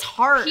 PE is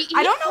hard. PE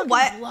I don't know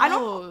what. blows. I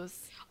don't.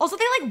 Also,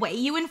 they like weigh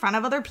you in front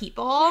of other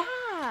people.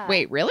 Yeah.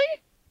 Wait, really?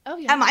 Oh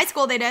yeah. At my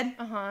school, they did.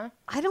 Uh-huh.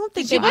 I don't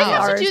think Did they you guys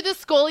have are. to do the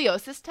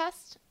scoliosis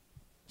test?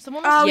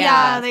 Someone was Oh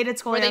Yeah. yeah, they did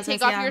scoliosis. where they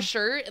take off yeah. your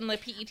shirt and the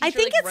PE teacher I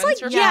think it's runs like,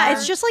 your yeah, finger?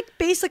 it's just like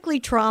basically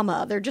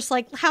trauma. They're just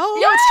like, how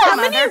it's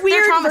trauma. many They're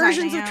weird traumatizing,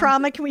 versions yeah. of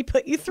trauma can we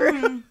put you through?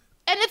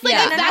 And it's like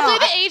Yeah. exactly No.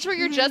 the age where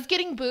you're just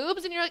getting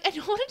boobs and you're like, I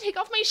don't want to take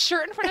off my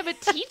shirt in front of a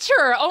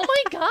teacher. Oh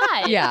my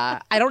God. Yeah.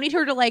 I don't need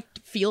her to like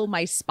feel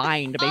my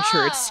spine to make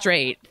sure it's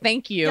straight.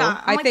 Thank you.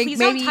 Yeah, I'm I like, think please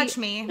maybe don't touch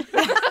me.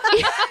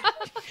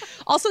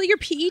 also your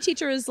PE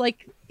teacher is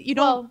like, you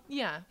know, Well,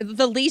 yeah.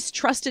 the least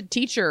trusted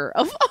teacher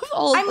of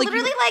all. I'm like,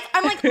 literally like,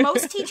 I'm like,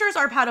 most teachers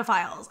are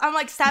pedophiles. I'm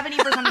like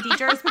 70% of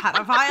teachers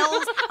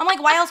pedophiles. I'm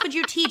like, why else would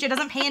you teach? It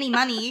doesn't pay any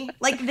money.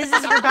 Like, this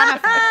is your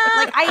benefit.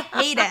 Like, I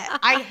hate it.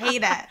 I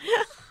hate it.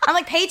 I'm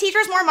like, pay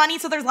teachers more money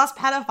so there's less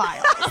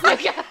pedophiles.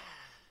 Like,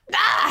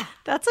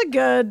 That's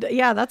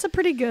a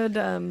pretty good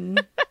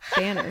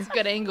banner.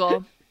 Good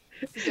angle.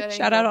 It's a good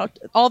shout angle. out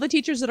all the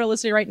teachers that are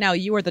listening right now.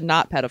 You are the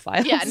not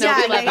pedophiles. Yeah, no,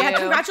 we love you.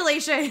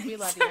 Congratulations. We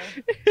love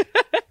you.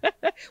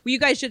 Well, you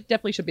guys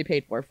definitely should be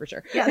paid for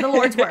sure. Yeah, the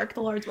Lord's work.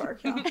 The Lord's work.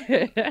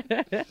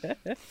 Yeah.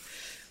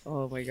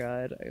 Oh my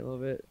god, I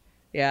love it.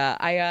 Yeah,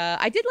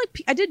 I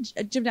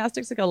did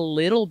gymnastics like a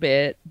little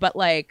bit, but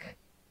like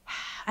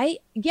I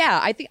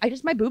think I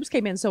just my boobs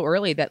came in so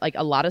early that like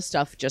a lot of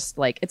stuff just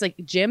like it's like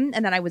gym,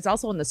 and then I was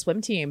also on the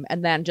swim team,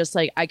 and then just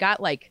like I got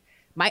like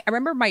I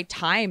remember my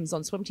times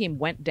on swim team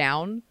went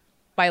down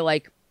by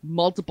like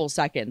multiple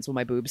seconds when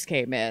my boobs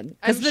came in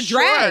because I'm the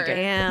sure. drag.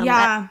 Damn.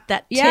 Yeah.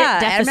 That tit Yeah, I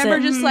deficit.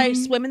 remember just like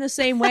swimming the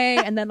same way,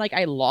 and then like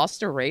I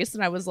lost a race,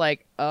 and I was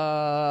like,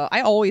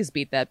 I always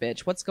beat that bitch.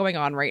 What's going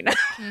on right now?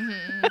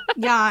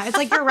 Yeah, it's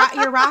like your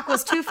rack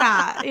was too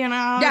fat, you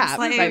know? Yeah, It's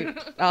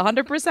like,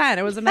 100%.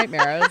 It was a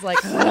nightmare. I was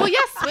like, Well, yeah,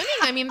 swimming.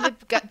 I mean,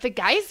 the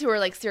guys who are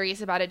like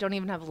serious about it don't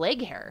even have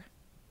leg hair.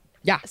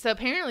 yeah, So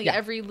apparently, Yeah.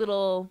 every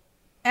little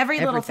every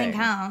little thing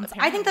everything. counts.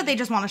 I think that they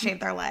just want to shave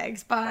their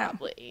legs, but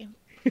probably.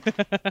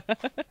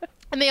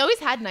 And they always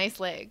had nice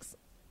legs.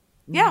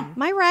 yeah.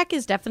 My rack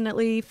is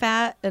definitely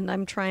fat, and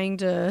I'm trying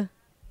to.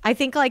 I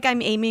think like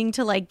I'm aiming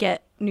to like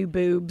get new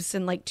boobs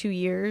in like 2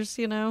 years,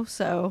 you know.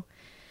 So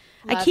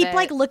I Love keep it.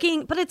 like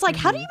looking, but it's like,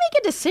 how do you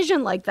make a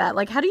decision like that?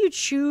 Like, how do you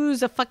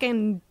choose a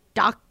fucking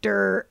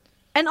doctor?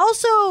 And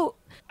also,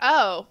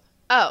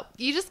 Oh,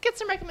 you just get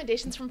some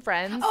recommendations from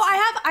friends. Oh,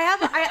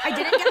 I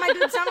didn't get my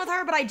boobs done with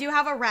her, but I do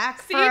have a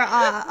rack for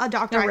a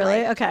doctor. oh, I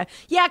really? like. Okay,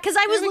 yeah, because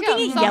I was There we go.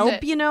 looking at Solved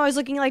Yelp. it. You know, I was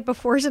looking like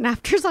befores and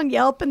afters on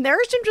Yelp, and there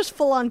are some just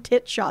full on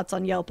tit shots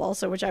on Yelp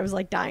also, which I was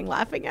like dying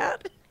laughing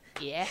at.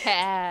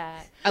 Yeah.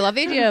 I love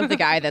the idea of the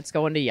guy that's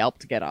going to Yelp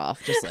to get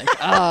off. Just like,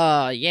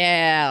 oh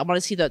yeah, I want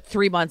to see the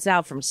 3 months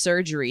out from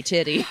surgery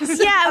titties.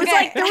 Yeah, it was Okay.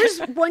 like there was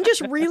one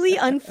just really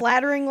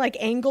unflattering like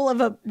angle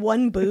of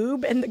one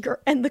boob, and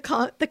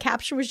the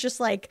caption was just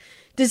like,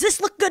 "Does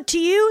this look good to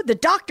you? The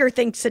doctor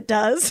thinks it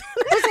does."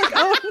 And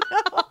I was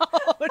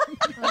like,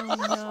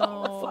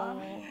 "Oh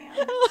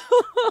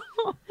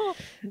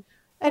no!"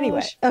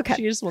 Anyway, okay.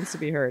 She just wants to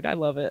be heard. I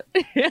love it.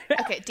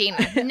 Okay,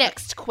 Dana,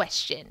 next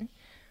question.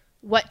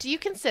 What do you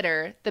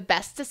consider the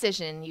best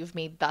decision you've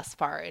made thus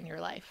far in your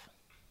life?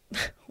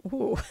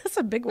 Ooh, that's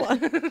a big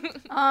one.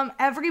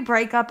 Every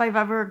breakup I've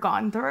ever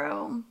gone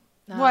through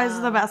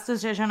was the best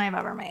decision I've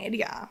ever made.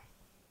 Yeah.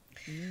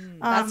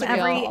 That's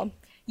every real.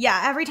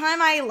 every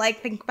time I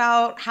like think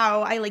about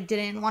how I like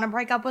didn't want to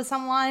break up with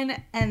someone,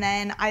 and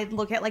then I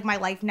look at like my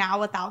life now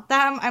without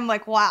them, I'm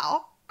like,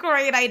 wow,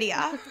 great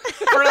idea,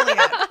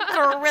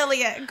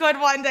 brilliant, good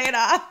one,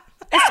 Dana.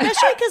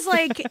 Especially because,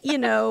 like, you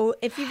know,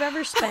 if you've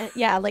ever spent,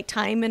 like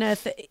time in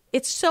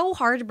it's so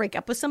hard to break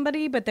up with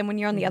somebody, but then when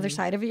you're on the other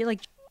side of it, you're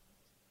like,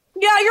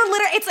 Yeah, you're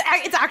literally.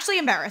 It's actually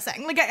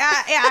embarrassing. Like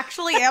I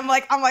actually am.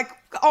 Like I'm like,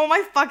 oh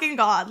my fucking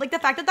god! Like the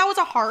fact that was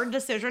a hard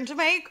decision to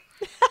make,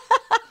 and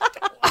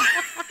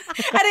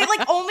it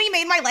like only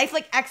made my life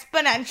like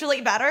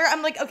exponentially better.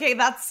 I'm like, okay,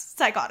 that's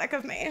psychotic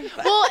of me.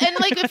 But- Well, and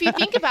like if you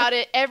think about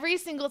it, every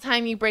single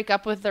time you break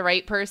up with the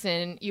right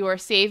person, you are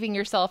saving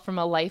yourself from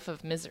a life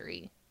of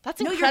misery. That's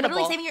no, you're incredible.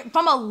 literally saving it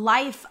from a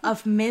life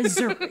of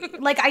misery.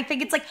 Like I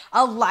think it's like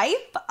a life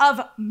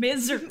of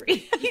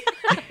misery.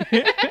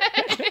 Oh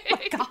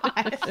my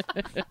god.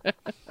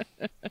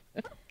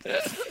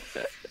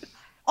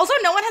 Also,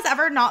 no one has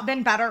ever not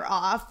been better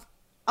off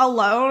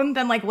alone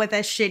than like with a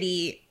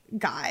shitty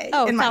guy.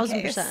 Oh, in my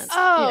 1000%. case.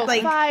 Oh,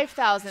 Like-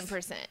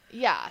 5,000%.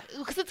 Yeah.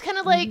 Because it's kind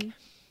of like,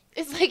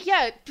 it's like,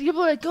 yeah,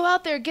 people are like, go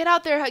out there, get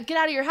out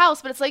of your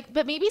house. But it's like,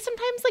 but maybe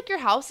sometimes like your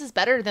house is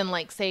better than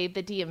like, say,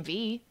 the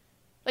DMV.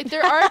 Like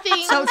there are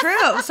things. So true.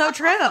 are So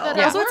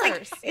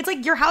worse. it's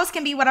like your house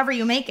can be whatever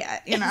you make it,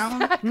 you know?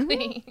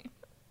 Exactly.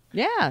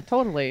 Yeah,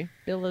 totally.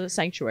 Build a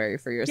sanctuary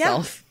for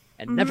yourself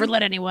and never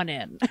let anyone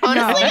in.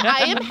 Honestly, I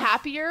am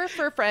happier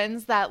for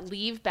friends that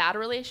leave bad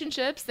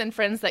relationships than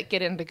friends that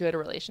get into good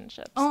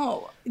relationships.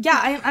 Oh,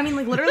 yeah. I mean,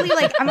 like, literally,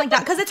 like, I'm like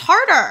that because it's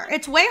harder.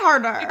 It's way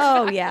harder.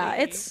 Oh yeah,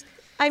 it's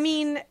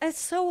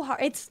so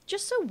hard. It's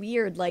just so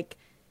weird, like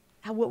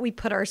what we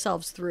put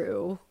ourselves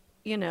through.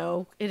 You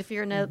know, if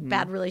you're in a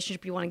bad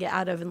relationship you want to get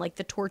out of, and like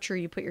the torture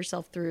you put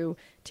yourself through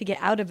to get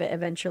out of it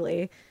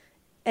eventually.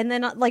 And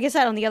then, like I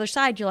said, on the other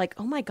side, you're like,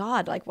 oh my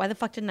God, like, why the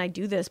fuck didn't I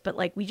do this? But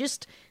like,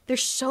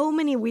 there's so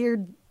many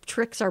weird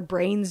tricks our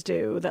brains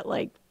do that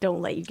like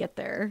don't let you get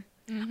there.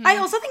 I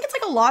also think it's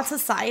like a lot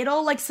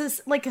societal, like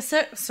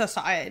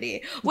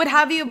society would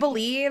have you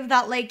believe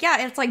that like,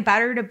 yeah, it's like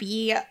better to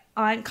be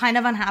kind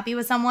of unhappy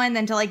with someone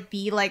than to like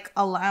be like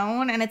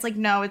alone. And it's like,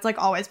 no, it's like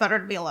always better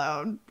to be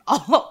alone.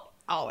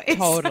 Always.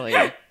 Totally.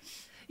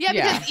 Yeah,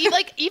 because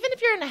even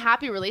if you're in a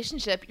happy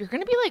relationship, you're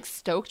going to be like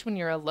stoked when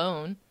you're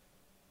alone.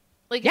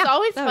 Like it's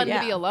always fun to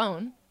be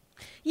alone.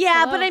 Yeah,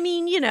 Hello? but I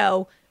mean, you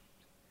know,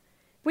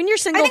 when you're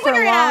single think for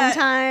when a you're long at-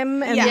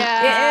 time, and Yeah.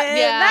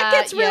 that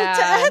gets real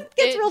tough. It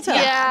gets real tough.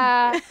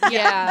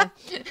 Yeah.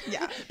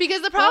 Yeah.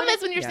 Because the problem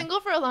is when you're single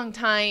for a long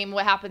time,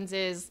 what happens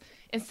is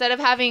instead of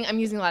having, I'm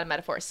using a lot of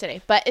metaphors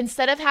today, but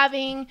instead of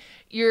having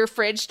your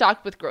fridge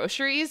stocked with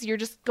groceries, you're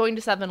just going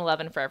to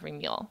 7-Eleven for every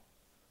meal.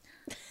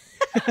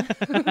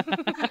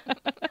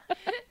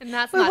 And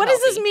that's Wait, not what does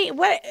this healthy. mean?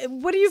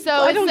 What do you? So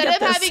I don't instead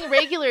get of this. having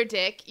regular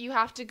dick, you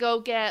have to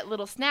go get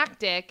little snack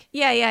dick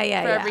yeah,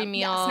 for every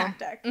meal. Yeah, snack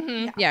dick.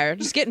 Yeah. Yeah, you're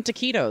just getting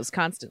taquitos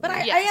constantly. But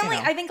I am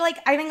like, I think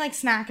like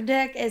snack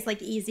dick is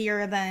like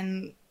easier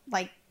than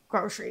like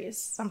groceries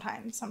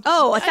sometimes.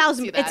 Oh, can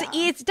 1,000. see that.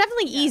 It's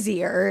definitely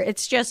easier.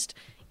 It's just,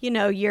 you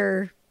know,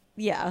 the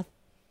yeah,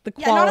 not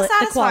quality. as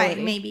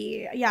satisfying.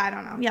 Maybe. Yeah, I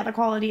don't know. Yeah, the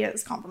quality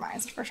is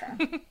compromised for sure.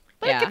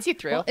 But it gets you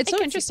through. Well, it's It so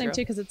gets you interesting through.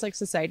 too because it's like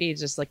society is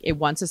just like it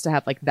wants us to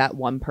have like that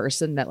one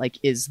person that like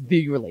is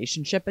the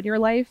relationship in your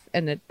life,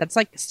 and that's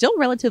like still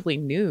relatively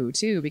new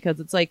too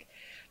because it's like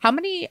how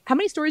many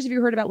stories have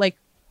you heard about like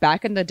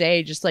back in the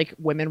day just like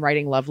women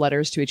writing love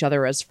letters to each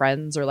other as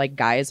friends or like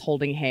guys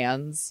holding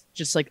hands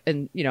just like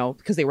and you know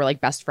because they were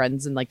like best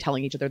friends and like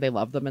telling each other they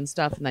love them and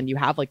stuff, and then you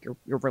have like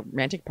your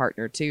romantic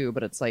partner too,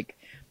 but it's like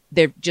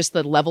they're just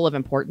the level of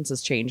importance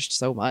has changed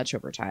so much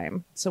over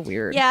time. It's so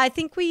weird. Yeah, I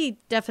think we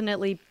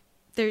definitely.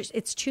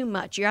 It's too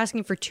much. You're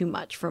asking for too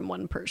much from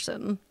one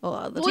person a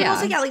lot of the Well, time.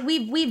 also, yeah, like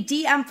we've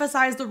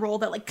de-emphasized the role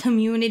that like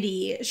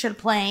community should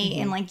play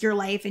in like your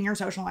life and your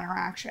social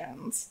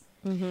interactions.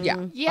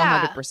 Yeah.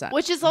 Yeah, 100%.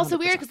 which is also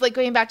weird 100%. because like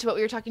going back to what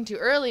we were talking to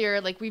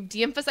earlier, like we've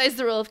de-emphasized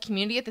the role of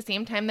community at the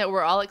same time that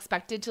we're all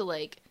expected to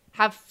like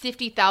have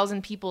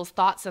 50,000 people's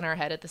thoughts in our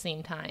head at the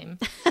same time.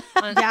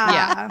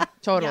 Yeah.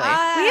 Totally. We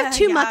have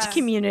too much Yes.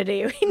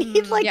 community. We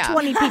need like Yeah.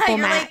 20 people you're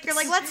max.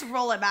 like let's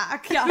roll it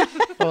back. Yeah.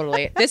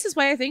 Totally. This is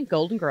why I think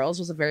Golden Girls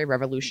was a very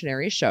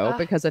revolutionary show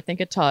because I think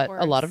it taught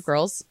a lot of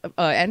girls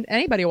and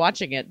anybody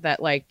watching it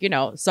that like, you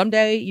know,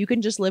 someday you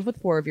can just live with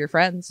 4 of your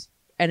friends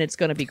and it's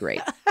going to be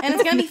great. And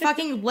it's gonna be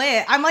fucking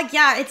lit. I'm like,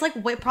 yeah, it's like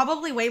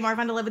probably way more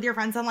fun to live with your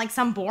friends than like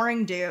some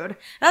boring dude.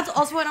 That's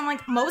also what I'm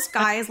like. Most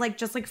guys like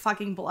just like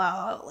fucking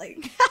blow.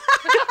 Like,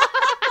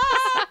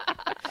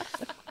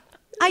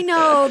 I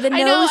know the I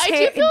know, nose I do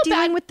hair, feel dealing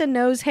bad- with the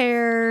nose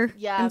hair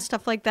Yeah. and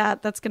stuff like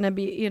that. That's gonna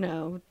be, you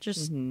know,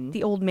 just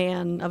the old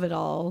man of it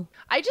all.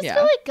 I just Yeah.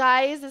 feel like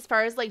guys, as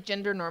far as like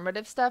gender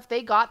normative stuff,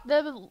 they got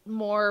the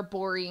more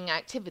boring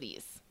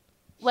activities.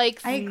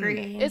 Like I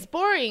agree. it's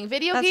boring.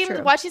 Video That's games,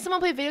 true. watching someone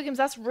play video games,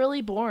 that's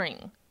really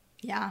boring.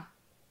 yeah.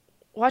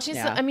 Watching,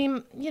 Yeah. I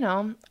mean, you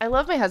know, I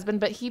love my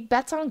husband, but he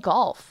bets on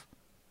golf.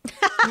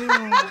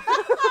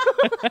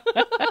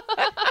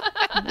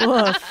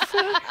 Woof.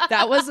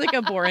 That was like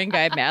a boring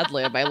guy Mad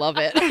Lib. I love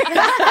it.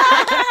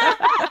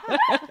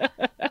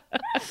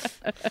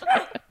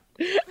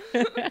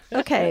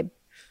 Okay,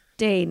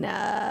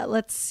 Dana,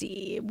 let's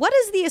see. What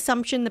is the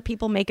assumption that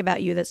people make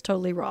about you that's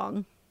totally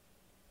wrong?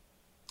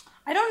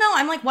 I don't know.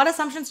 I'm like, what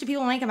assumptions do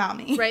people make about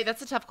me? Right,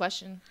 that's a tough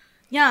question.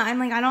 Yeah, I'm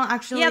like, I don't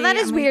actually. Yeah, that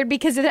is I'm like- weird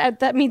because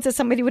that means that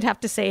somebody would have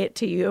to say it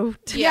to you.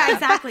 Yeah,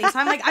 exactly. So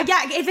I'm like,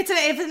 yeah, if it's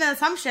an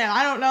assumption,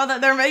 I don't know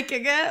that they're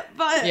making it,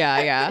 but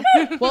Yeah.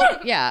 Well,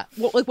 yeah.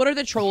 What are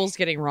the trolls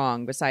getting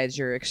wrong besides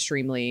your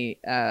extremely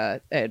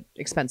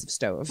expensive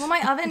stove? Well,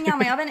 my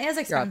oven is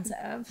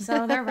expensive,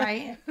 so they're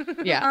right.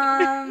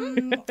 Yeah.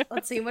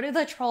 Let's see, what do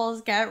the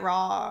trolls get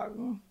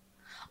wrong?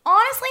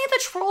 Honestly, the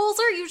trolls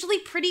are usually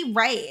pretty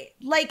right.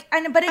 Like,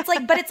 but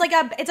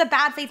it's a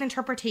bad faith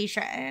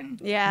interpretation.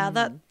 Yeah,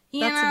 that's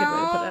You a good way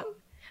to put know? it.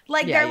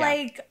 Like Yeah, they're yeah.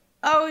 like,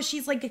 oh,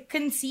 she's like a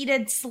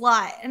conceited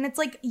slut. And it's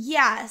like,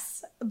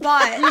 yes,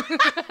 but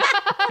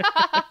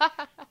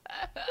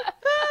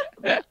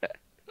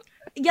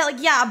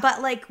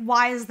but like,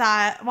 why is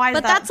that? Why is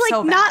But that that's like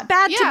so not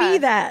bad to Yeah. be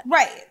that.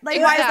 Right. Like,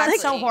 why is that so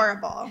Exactly.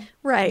 horrible?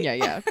 Right.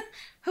 Yeah.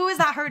 Who is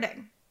that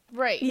hurting?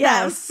 Right.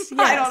 Yes. Them.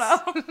 I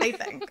don't know. They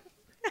think.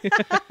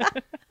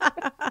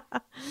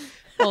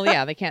 Well,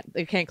 yeah, they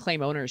can't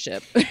claim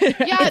ownership.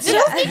 Yeah, this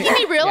is making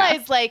me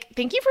realize, like,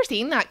 thank you for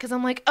saying that, because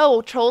I'm like,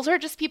 oh, trolls are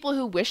just people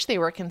who wish they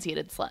were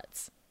conceited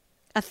sluts.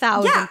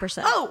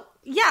 1,000%. Oh,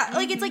 yeah.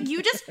 Like, it's like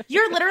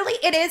you're literally,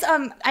 it is,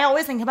 I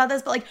always think about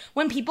this, but like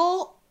when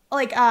people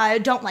like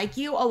don't like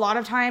you a lot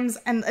of times,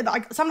 and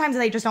like sometimes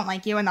they just don't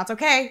like you, and that's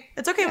okay.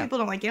 It's okay when people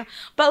don't like you.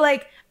 But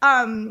like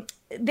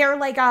they're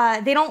like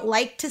they don't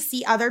like to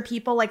see other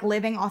people like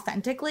living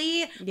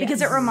authentically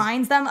because it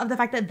reminds them of the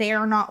fact that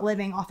they're not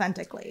living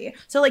authentically.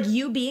 So like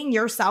you being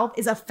yourself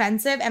is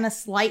offensive and a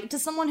slight to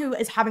someone who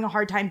is having a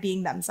hard time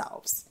being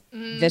themselves.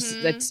 That's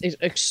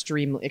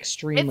extremely It's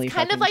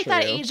kind of fucking like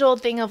that true.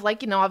 age-old thing of,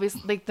 like, you know,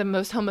 obviously, like, the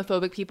most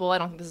homophobic people, I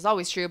don't think this is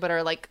always true, but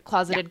are, like,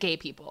 closeted gay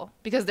people.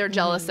 Because they're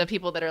jealous of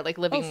people that are, like,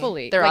 living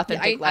fully their Like,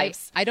 authentic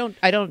lives. I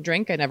don't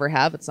drink. I never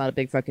have. It's not a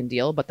big fucking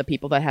deal. But the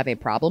people that have a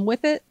problem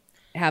with it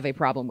have a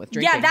problem with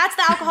drinking. Yeah, that's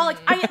the alcoholic.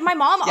 My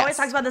mom always Yes.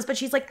 talks about this, but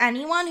she's like,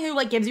 anyone who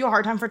like gives you a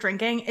hard time for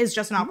drinking is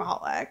just an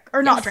alcoholic,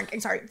 or not drinking.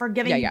 Sorry, for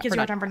giving gives for you a hard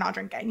not- time for not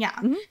drinking. Yeah,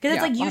 because it's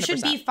Yeah, like you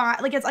should be 100%. fine.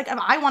 Like it's like if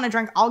I want to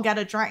drink, I'll get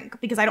a drink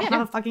because I don't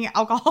have a fucking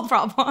alcohol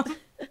problem.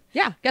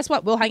 Yeah, guess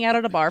what? We'll hang out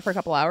at a bar for a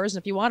couple hours, and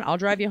if you want, I'll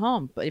drive you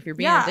home. But if you're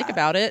being a dick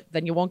about it,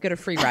 then you won't get a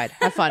free ride.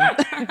 Have fun.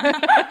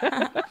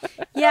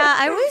 Yeah,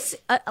 I always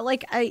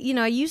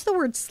I use the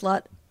word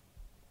slut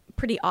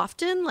pretty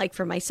often, like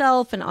for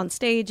myself and on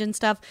stage and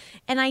stuff.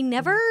 And I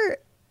never,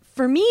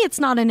 for me, it's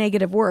not a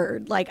negative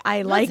word. Like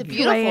I like it's a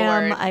who I beautiful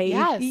am. word.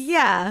 Yes.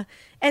 Yeah.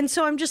 And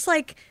so I'm just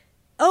like,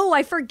 oh,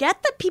 I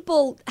forget that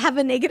people have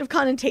a negative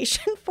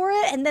connotation for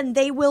it, and then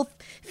they will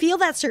feel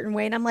that certain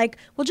way. And I'm like,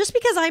 well, just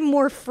because I'm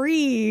more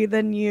free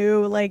than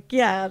you, like,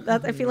 yeah,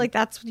 that, I feel like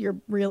that's your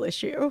real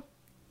issue.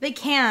 They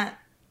can't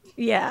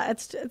Yeah,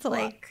 it's a lot.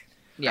 like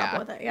Yeah. grapple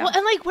with it. Yeah. Well,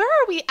 and, like, where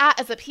are we at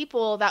as a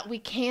people that we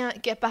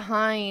can't get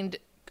behind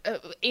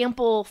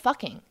ample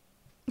fucking?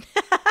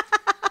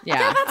 Yeah.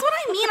 That's what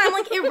I mean. I'm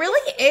like, it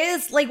really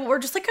is like we're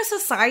just like a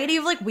society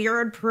of like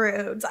weird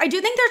prudes. I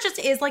do think there just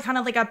is like kind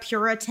of like a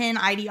Puritan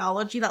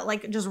ideology that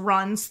like just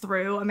runs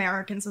through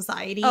American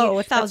society. Oh,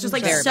 1,000%. That's just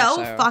like Very so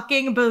much so.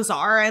 fucking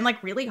bizarre and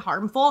like really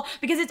harmful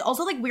because it's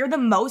also like we're the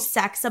most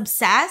sex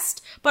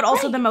obsessed, but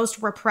also the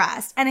most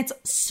repressed, and it's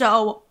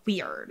so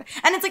weird.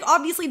 And it's like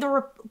obviously the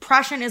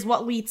repression is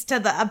what leads to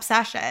the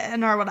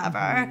obsession or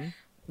whatever.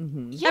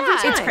 Yeah.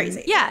 It's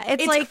crazy. Yeah,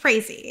 it's like-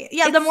 crazy.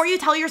 Yeah, the more you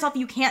tell yourself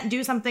you can't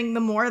do something,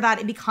 the more that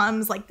it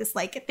becomes like this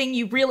like thing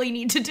you really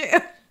need to do.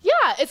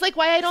 Yeah, it's like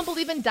why I don't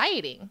believe in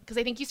dieting, because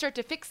I think you start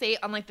to fixate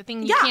on like the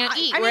thing you Yeah, can't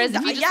eat, I mean, whereas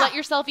if you just yeah. let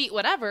yourself eat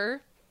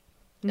whatever,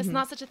 it's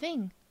not such a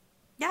thing.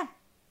 Yeah.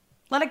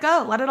 Let it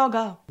go. Let it all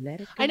go.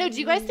 I know. Do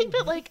you guys think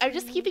that, like, I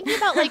just keep thinking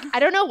about, like,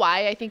 I don't know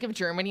why I think of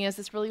Germany as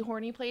this really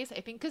horny place.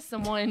 I think because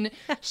someone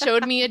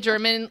showed me a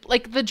German,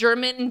 like, the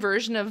German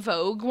version of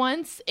Vogue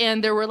once,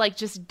 and there were, like,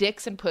 just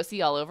dicks and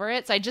pussy all over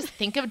it. So I just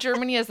think of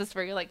Germany as this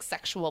very, like,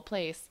 sexual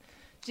place.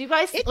 Do you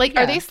guys, like,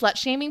 are they slut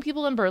shaming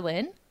people in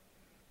Berlin?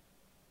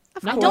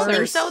 I don't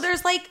think so.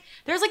 There's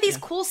like these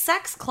cool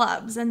sex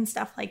clubs and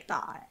stuff like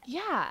that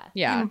Yeah.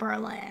 Yeah. in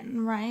Berlin,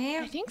 I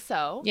right? think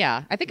so.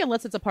 Yeah. I think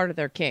unless it's a part of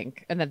their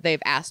kink and that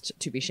they've asked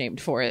to be shamed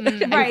for it.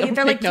 Right.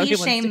 They're like, no one please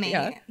wants shame to- me.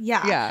 yeah.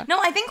 Yeah. No,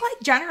 I think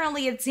like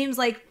generally it seems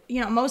like,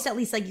 you know, most at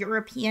least like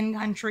European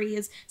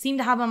countries seem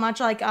to have a much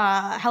like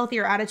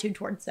healthier attitude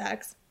towards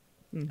sex.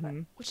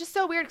 Which is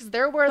so weird because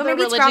they're where But the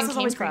maybe it's religion grass is came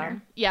always from.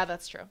 greener. Yeah,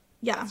 that's true.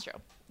 Yeah. That's true.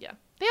 Yeah.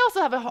 They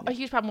also have a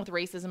huge problem with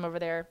racism over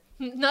there.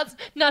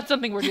 Not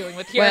something we're dealing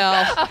with here.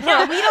 Well,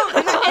 Yeah, we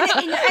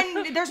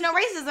don't, and there's no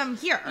racism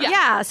here.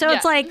 Yeah, so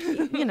it's Yeah. like,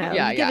 you know,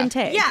 Yeah, give yeah. and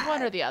take. Yeah.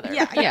 one or the other.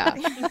 Yeah.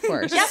 yeah, of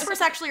course. Yes, we're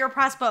sexually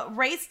repressed, but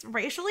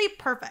racially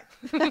perfect.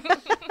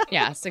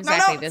 Yes,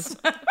 exactly. no. This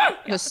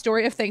the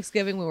story of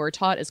Thanksgiving we were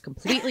taught is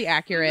completely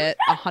accurate,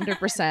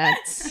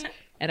 100%,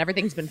 and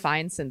everything's been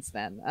fine since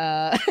then.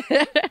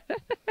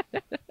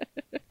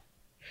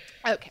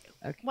 Okay.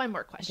 One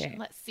more question. Okay.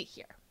 Let's see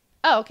here.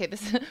 Oh, okay.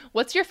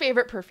 What's your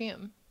favorite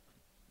perfume?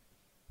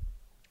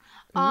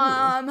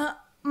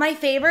 My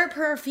favorite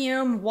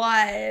perfume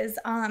was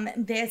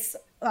this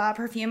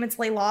perfume. It's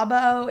Le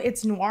Labo.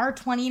 It's Noir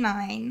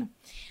 29.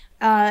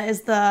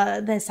 Is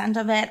the scent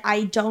of it.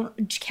 I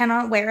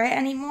cannot wear it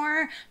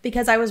anymore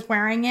because I was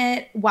wearing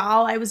it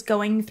while I was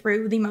going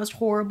through the most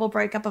horrible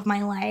breakup of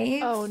my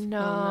life. Oh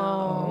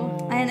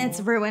no. And it's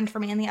ruined for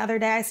me. And the other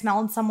day I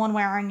smelled someone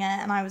wearing it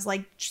and I was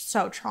like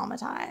so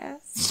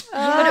traumatized.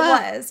 But it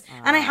was.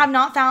 And I have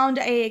not found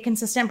a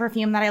consistent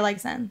perfume that I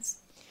like since.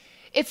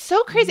 It's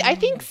so crazy. I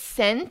think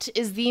scent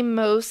is the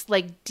most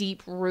like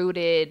deep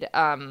rooted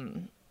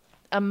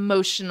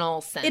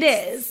emotional sense. It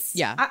is.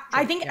 Yeah.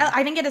 I think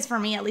it is for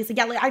me at least. Like,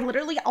 yeah,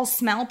 like I'll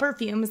smell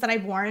perfumes that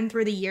I've worn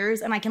through the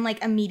years, and I can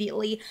like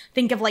immediately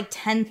think of like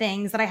 10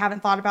 things that I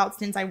haven't thought about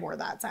since I wore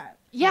that scent.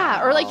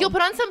 Yeah, or like you'll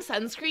put on some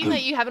sunscreen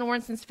that you haven't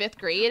worn since 5th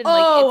grade. And,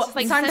 Oh,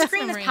 like, it's just, like,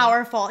 sunscreen is memory.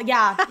 powerful.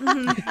 Yeah.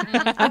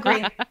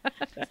 Agree.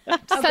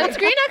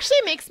 Sunscreen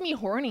actually makes me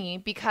horny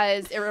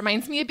because it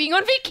reminds me of being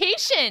on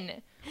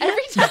vacation.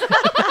 Every time.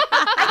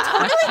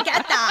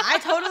 I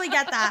totally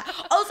get that.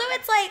 Also,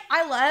 it's like,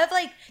 I love,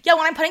 like, yeah,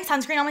 when I'm putting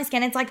sunscreen on my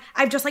skin, it's like,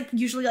 I've just, like,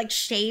 usually, like,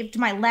 shaved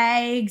my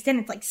legs, and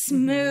it's, like,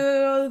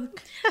 smooth.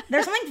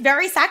 There's something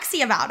very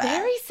sexy about it.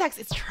 Very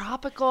sexy. It's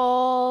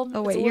tropical.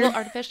 Oh, wait, it's a little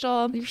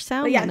artificial. Your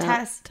sound. But yeah, went out.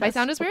 Test. My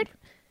sound is weird?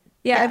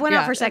 Yeah, it went out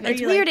Yeah. for a second. Are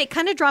It's you, weird. like- It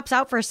kind of drops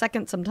out for a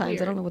second sometimes. I Weird.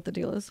 don't know what the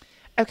deal is.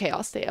 Okay,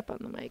 I'll stay up on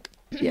the mic.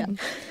 Yeah.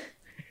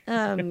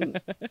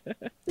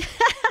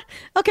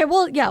 Okay,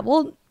 well, yeah,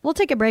 we'll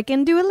take a break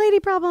and do a lady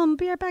problem.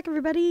 Be right back,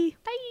 everybody.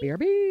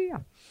 BRB.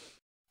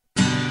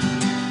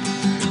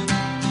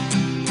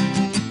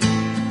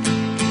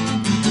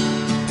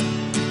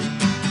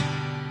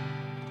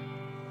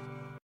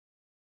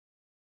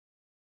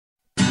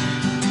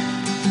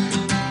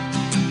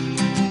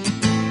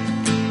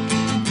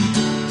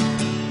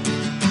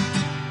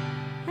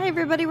 Hey,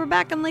 everybody, we're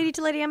back on Lady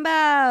to Lady. I'm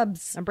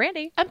Babs. I'm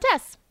Brandy. I'm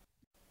Tess.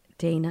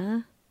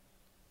 Dana.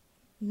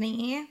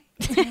 Me.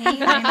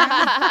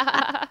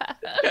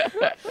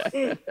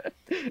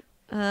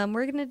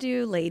 We're going to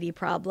do lady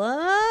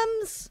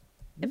problems.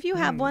 If you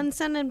have one,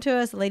 send them to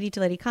us,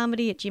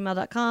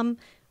 ladytoladycomedy@gmail.com,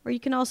 or you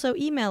can also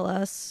email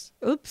us.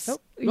 Oops.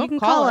 You can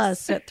call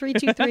us at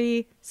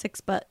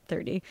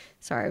 323-6-30.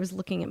 Sorry, I was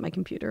looking at my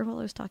computer while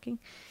I was talking.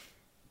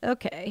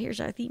 Okay,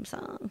 here's our theme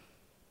song.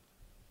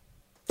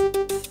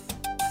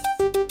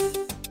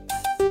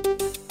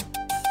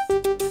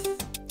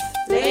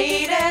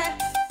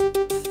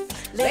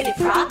 Lady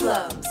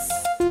problems.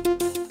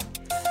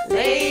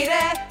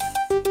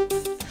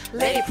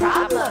 Lady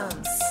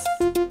problems.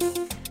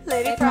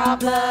 Lady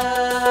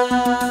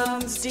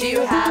problems. Do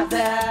you have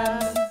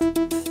them?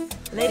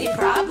 Lady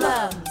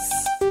problems.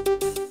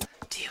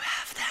 Do you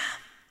have them?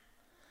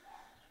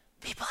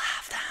 People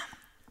have them.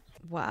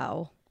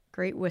 Wow.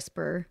 Great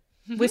whisper.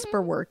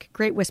 Whisper work.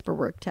 Great whisper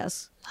work,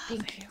 Tess.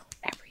 Thank you.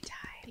 Every time.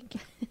 Thank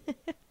you.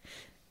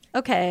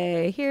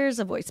 Okay, here's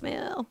a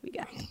voicemail we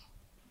got.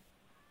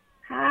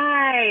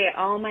 Hi.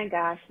 Oh my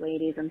gosh,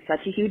 ladies. I'm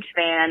such a huge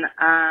fan.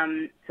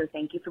 So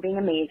thank you for being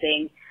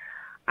amazing.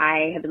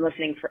 I have been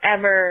listening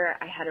forever.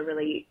 I had a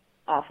really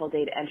awful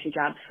data entry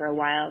job for a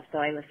while, so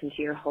I listened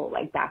to your whole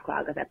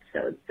backlog of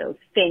episodes. So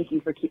thank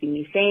you for keeping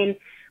me sane.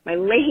 My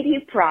lady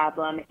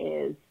problem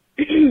is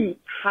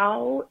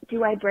how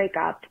do I break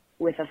up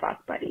with a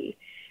fuck buddy?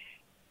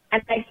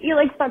 And I feel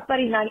like fuck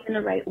buddy's not even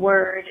the right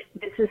word.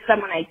 This is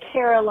someone I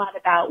care a lot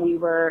about. We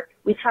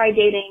tried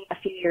dating a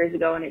few years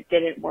ago and it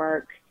didn't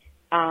work.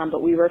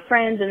 But we were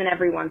friends, and then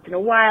every once in a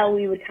while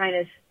we would kind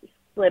of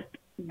slip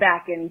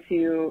back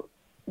into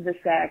the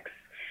sex.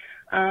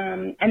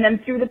 And then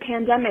through the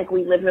pandemic,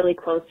 we lived really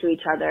close to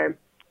each other,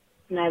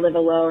 and I live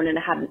alone and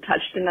I haven't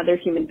touched another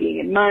human being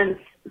in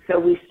months. So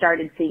we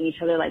started seeing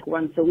each other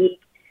once a week,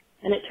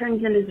 and it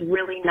turns into this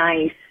really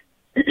nice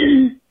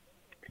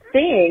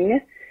thing.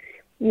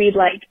 We'd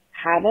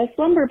have a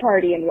slumber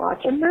party and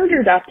watch a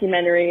murder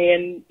documentary,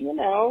 and it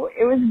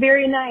was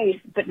very nice,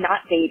 but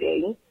not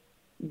dating.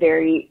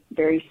 Very,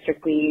 very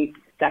strictly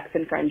sex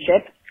and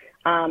friendship.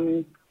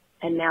 And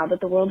now that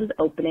the world is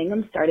opening,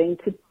 I'm starting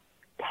to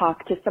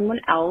talk to someone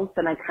else,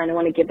 and I kind of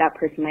want to give that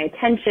person my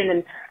attention.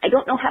 And I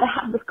don't know how to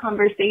have this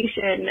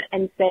conversation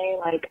and say,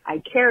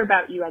 I care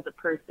about you as a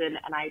person,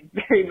 and I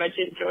very much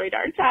enjoyed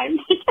our time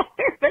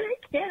together, but I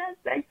can't have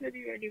sex with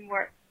you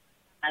anymore.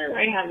 How do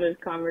I have this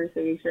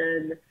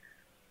conversation?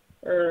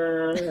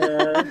 Right.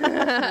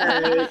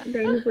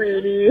 Thanks,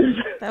 ladies.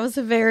 That was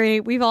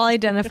we've all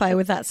identified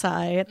with that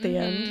sigh at the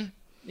end.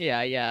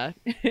 Yeah.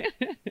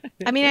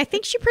 I mean, I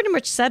think she pretty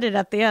much said it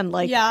at the end.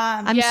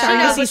 Yeah. I'm She starting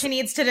knows to what see. she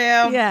needs to do.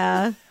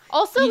 Yeah.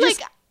 Also, You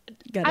just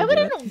gotta I do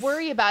wouldn't it.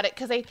 worry about it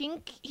because I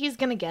think he's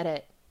going to get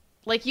it.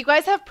 You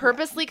guys have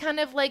purposely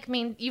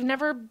you've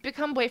never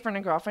become boyfriend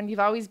and girlfriend. You've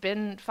always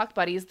been fuck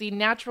buddies. The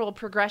natural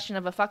progression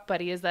of a fuck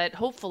buddy is that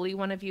hopefully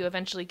one of you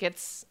eventually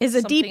gets Is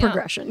a something deep else.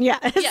 progression. Yeah.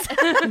 Yeah.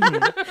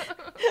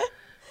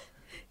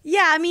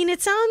 Yeah, I mean,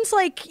 it sounds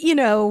like,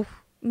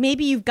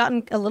 maybe you've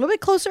gotten a little bit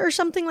closer or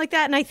something like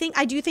that. And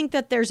I do think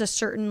that there's a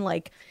certain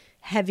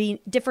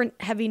different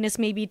heaviness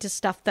maybe to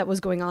stuff that was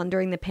going on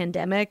during the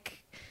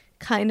pandemic,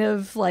 kind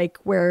of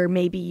where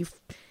maybe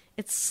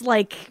it's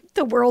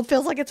the world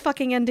feels like it's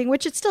fucking ending,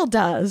 which it still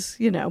does,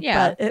 Yeah,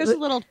 but there's a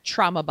little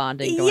trauma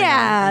bonding going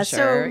yeah, on, for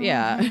sure. so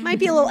Yeah. might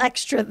be a little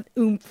extra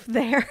oomph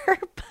there,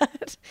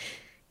 but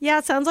yeah,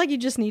 it sounds like you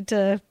just need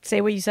to say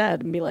what you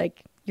said and be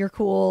like, you're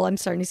cool, I'm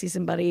starting to see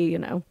somebody,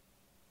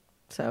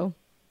 so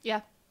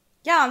Yeah.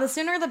 Yeah, the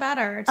sooner the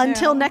better. Too.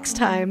 until next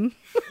time.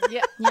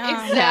 Yeah.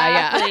 Yeah.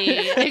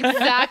 Exactly.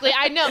 Exactly.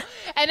 I know.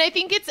 And I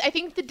think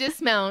the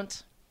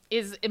dismount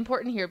is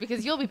important here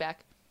because you'll be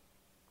back.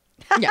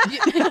 Yeah.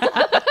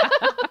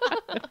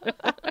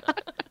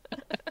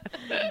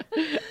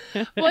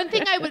 One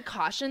thing I would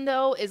caution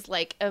though is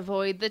like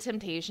avoid the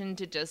temptation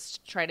to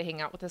just try to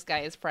hang out with this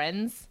guy as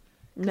friends.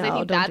 Because I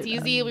think that's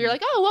easy. We were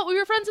like, oh, well, we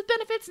were friends with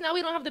benefits. Now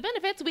we don't have the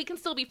benefits. We can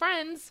still be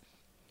friends.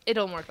 It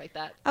don't work like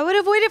that. I would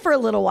avoid it for a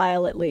little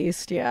while at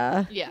least.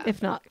 Yeah. Yeah.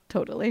 If not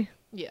totally.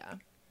 Yeah.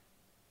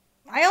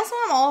 I also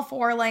am all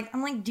for, like,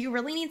 I'm like, do you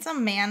really need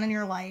some man in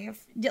your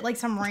life? Get, like,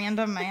 some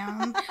random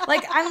man.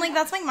 Like, I'm like,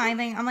 that's, like, my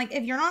thing. I'm like,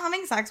 if you're not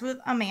having sex with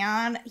a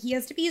man, he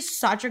has to be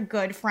such a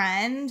good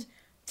friend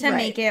to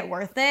make it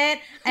worth it.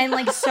 And,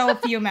 like, so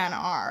few men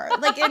are.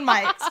 Like, in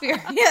my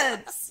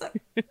experience.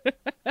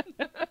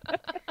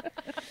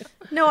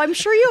 No, I'm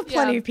sure you have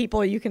plenty of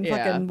people you can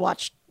fucking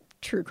watch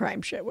true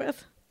crime shit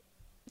with.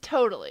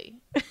 Totally.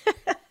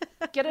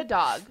 Get a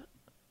dog.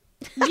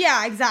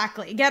 Yeah,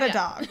 exactly. Get a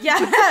dog.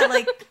 Yeah,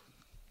 like...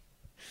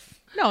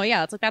 No,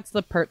 yeah, it's like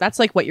that's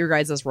like what your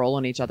guys' role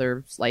in each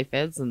other's life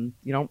is, and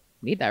you don't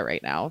need that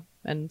right now.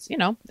 And you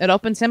know, it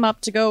opens him up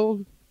to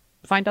go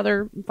find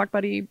other fuck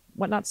buddy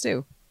whatnots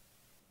too.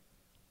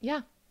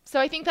 Yeah. So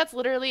I think that's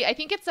literally. I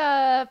think it's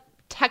a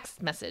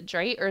text message,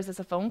 right? Or is this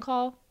a phone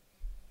call?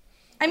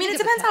 I mean, it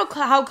depends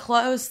how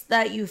close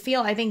that you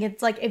feel. I think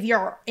it's like if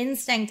your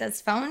instinct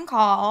is phone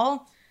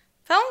call.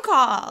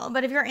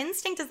 But if your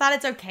instinct is that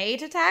it's okay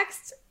to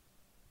text.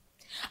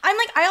 I'm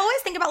like, I always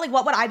think about, like,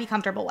 what would I be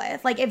comfortable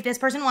with? Like, if this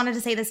person wanted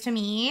to say this to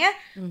me,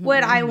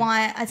 would I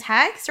want a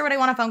text or would I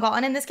want a phone call?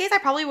 And in this case, I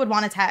probably would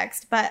want a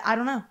text, but I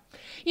don't know.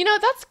 You know,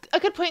 that's a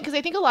good point because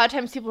I think a lot of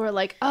times people are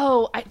like,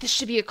 oh, this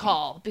should be a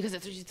call because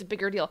it's a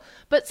bigger deal.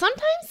 But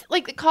sometimes,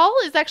 like, the call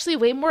is actually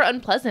way more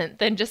unpleasant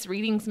than just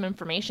reading some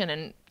information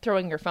and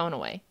throwing your phone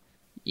away.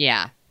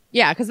 Yeah.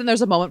 Yeah, because then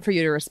there's a moment for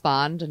you to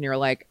respond and you're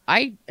like,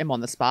 I am on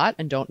the spot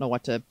and don't know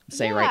what to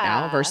say right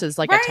now versus,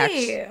 like,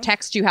 a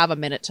text you have a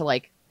minute to,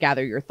 like,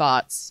 gather your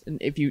thoughts and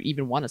if you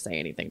even want to say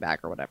anything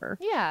back or whatever.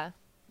 Yeah.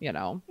 You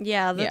know?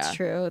 Yeah, that's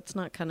true. It's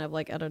not kind of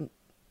like out of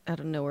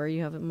nowhere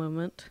you have a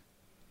moment.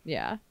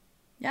 Yeah.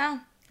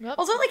 Yeah. Yep.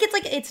 Also, like,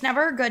 it's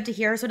never good to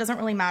hear, so it doesn't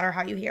really matter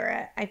how you hear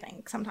it, I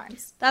think,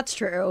 sometimes. That's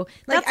true.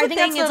 Like, That's I the think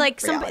thing that's is,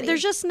 like, reality.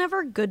 there's just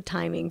never good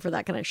timing for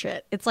that kind of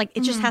shit. It's like,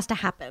 it just has to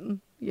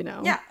happen, you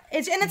know? Yeah.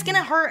 It's going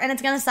to hurt and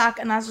it's going to suck,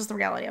 and that's just the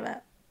reality of it.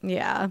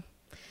 Yeah.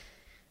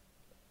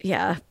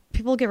 Yeah.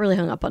 People get really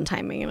hung up on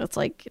timing, and it's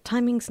like,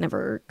 timing's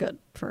never good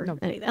for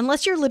anything.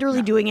 Unless you're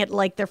literally doing it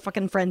like their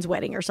fucking friend's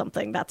wedding or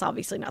something. That's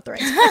obviously not the right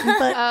time.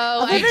 But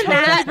I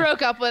totally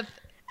broke up with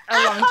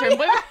a long-term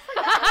boyfriend.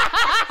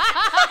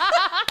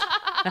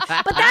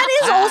 But that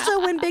is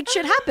also when big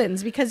shit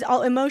happens because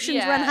all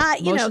emotions run high.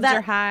 You know, Emotions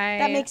are high.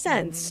 That makes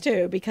sense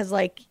too because,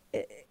 like,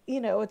 you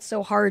know, it's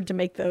so hard to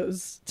make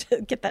those,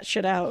 to get that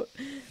shit out.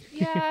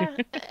 Yeah.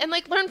 And,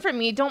 like, learn from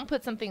me. Don't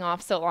put something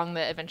off so long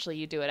that eventually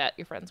you do it at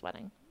your friend's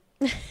wedding.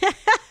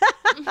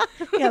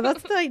 Yeah,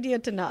 that's the idea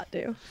to not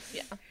do.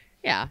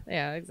 Yeah,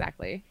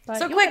 exactly. But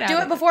So quick, do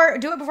it before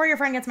your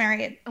friend gets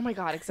married. Oh my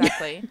God,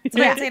 exactly. That's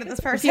what I say to this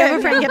person. If you have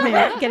a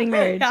friend getting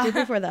married, do it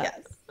before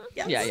that.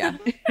 Yes.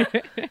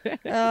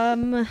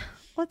 Yeah.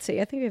 Let's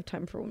see. I think we have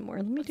time for one more.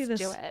 Let me do this.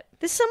 do it.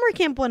 This summer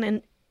camp one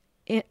and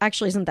it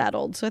actually isn't that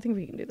old, so I think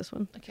we can do this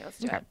one. Okay, let's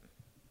do it.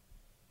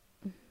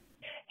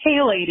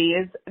 Hey,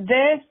 ladies.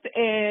 This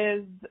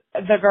is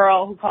the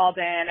girl who called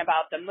in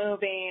about the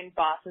moving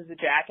boss is a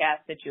jackass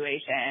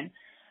situation.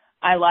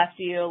 I left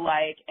you,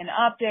 like, an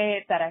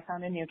update that I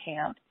found a new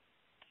camp.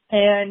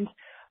 And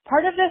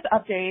part of this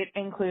update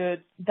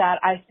includes that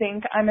I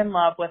think I'm in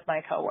love with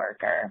my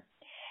coworker.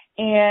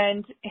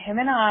 And him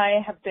and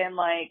I have been,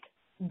 like,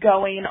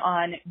 going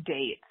on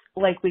dates.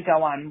 Like, we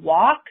go on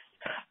walks.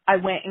 I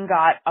went and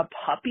got a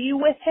puppy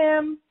with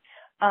him.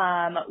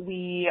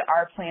 We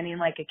are planning,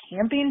 like, a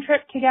camping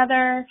trip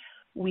together.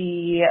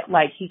 He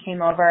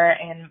came over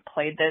and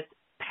played this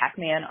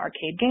Pac-Man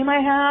arcade game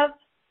I have.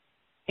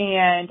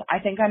 And I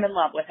think I'm in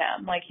love with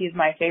him. Like, he's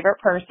my favorite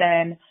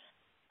person.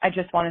 I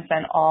just want to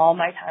spend all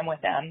my time with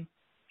him.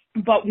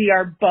 But we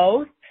are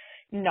both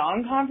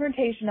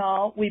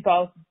non-confrontational. We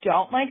both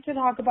don't like to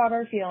talk about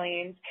our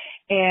feelings.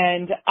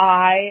 And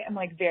I am,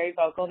 like, very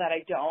vocal that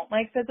I don't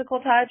like physical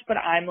touch. But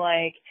I'm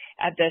like,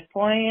 at this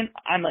point,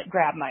 I'm like,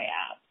 grab my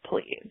ass,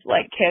 please.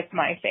 Like, kiss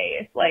my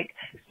face. Like,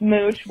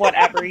 smooch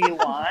whatever you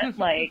want.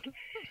 Like,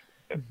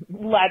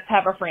 let's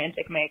have a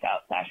frantic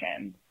makeout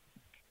session.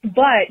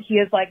 But he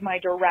is, like, my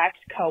direct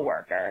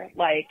coworker.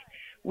 Like,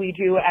 we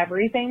do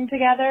everything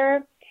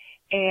together.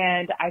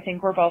 And I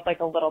think we're both, like,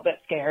 a little bit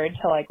scared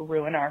to, like,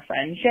 ruin our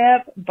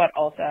friendship, but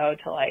also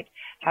to, like,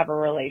 have a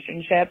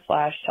relationship /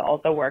 to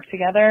also work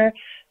together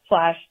 /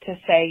 to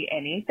say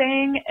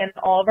anything. And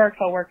all of our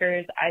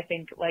coworkers, I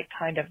think, like,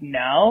 kind of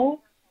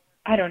know.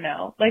 I don't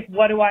know. Like,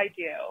 what do I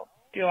do?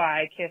 Do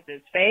I kiss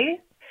his face?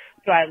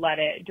 Do I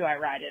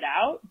ride it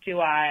out? Do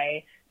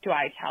I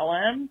tell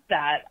him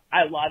that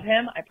I love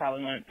him? I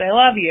probably won't say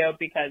love you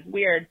because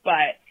weird,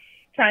 but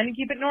trying to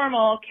keep it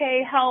normal.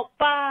 Okay, help,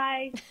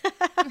 bye.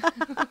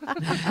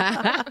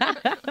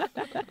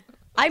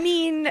 I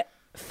mean,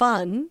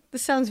 fun.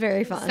 This sounds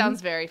very fun.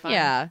 Sounds very fun.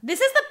 Yeah.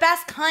 This is the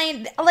best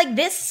kind. Like,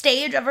 this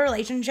stage of a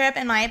relationship,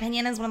 in my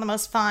opinion, is one of the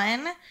most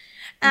fun.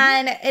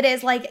 And it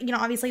is like, you know,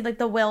 obviously like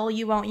the will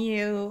you won't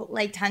you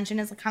like tension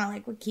is kind of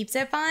like what keeps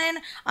it fun.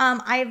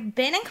 I've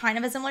been in kind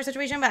of a similar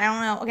situation, but I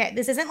don't know. Okay,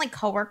 this isn't like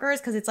coworkers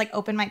because it's like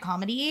open mic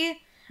comedy.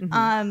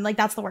 Like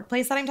that's the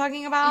workplace that I'm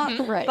talking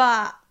about. Right.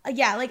 But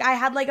yeah, like I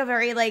had like a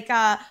very like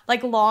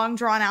long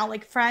drawn out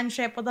like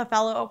friendship with a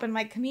fellow open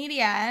mic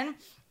comedian.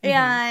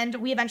 And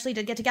we eventually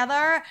did get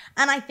together.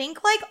 And I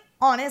think like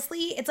honestly,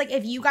 it's like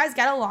if you guys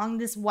get along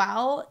this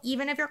well,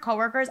 even if you're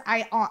coworkers,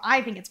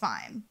 I think it's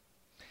fine.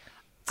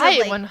 So, I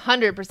like,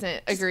 100%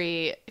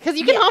 agree because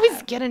you can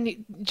always get a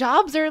new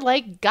jobs are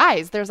like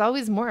guys. There's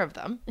always more of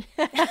them.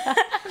 No,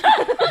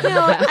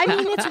 I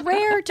mean it's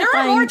rare to there are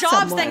find more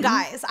jobs someone. than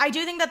guys. I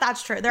do think that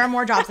that's true. There are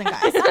more jobs than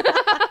guys,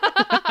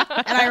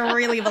 and I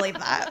really believe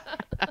that.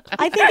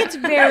 I think it's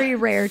very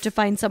rare to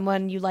find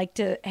someone you like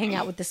to hang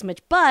out with this much.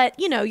 But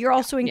you know, you're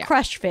also in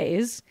crush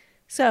phase,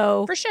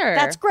 so For sure.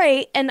 that's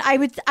great. And I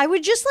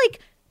would just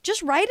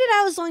write it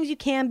out as long as you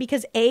can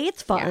because A,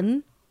 it's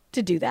fun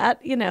to do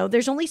that. You know,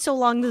 there's only so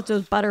long that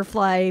those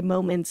butterfly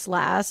moments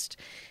last,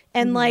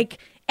 and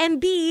and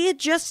B,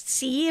 just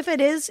see if it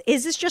is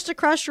this just a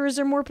crush or is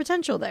there more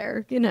potential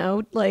there? You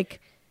know, like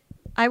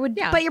I would,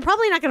 but you're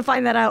probably not going to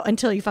find that out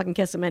until you fucking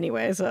kiss him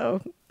anyway.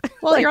 So.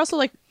 Well, you're also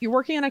like you're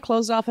working in a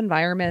closed off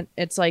environment.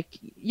 It's like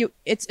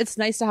it's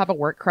nice to have a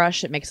work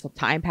crush. It makes the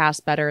time pass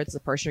better. It's the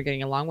person you're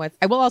getting along with.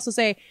 I will also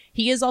say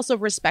he is also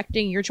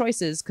respecting your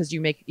choices because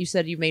you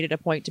said you made it a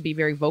point to be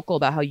very vocal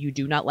about how you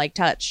do not like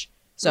touch.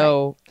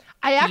 So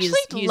I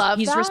actually love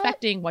he's that.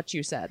 respecting what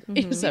you said.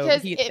 So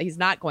Because he's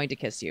not going to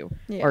kiss you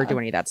or do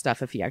any of that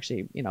stuff if he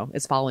actually, you know,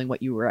 is following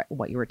what you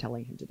were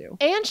telling him to do.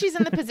 And she's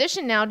in the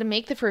position now to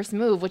make the first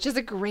move, which is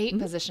a great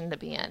position to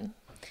be in.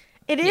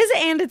 It is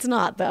and it's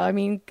not though. I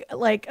mean,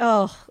 like,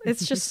 oh,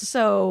 it's just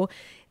so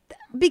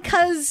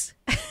because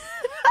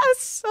as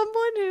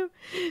someone who,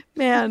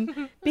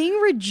 man, being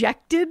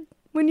rejected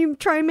when you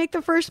try and make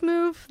the first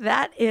move,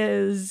 that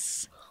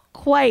is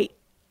quite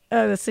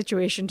a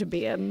situation to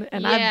be in.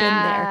 And I've been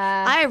there.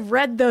 I've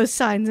read those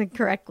signs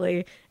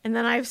incorrectly. And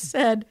then I've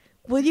said,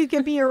 will you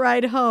give me a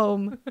ride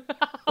home?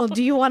 Well,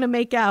 do you want to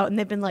make out? And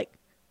they've been like,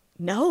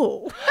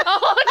 no.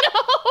 Oh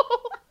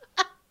no.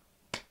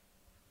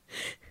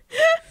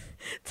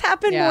 It's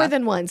happened more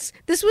than once.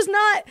 This was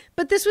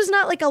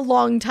not like a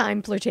long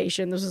time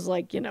flirtation. This was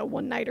like, you know,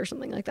 one night or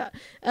something like that.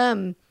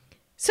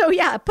 So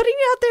yeah, putting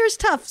it out there is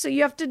tough. So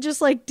you have to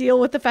just like deal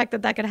with the fact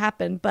that could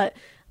happen. But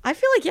I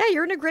feel like,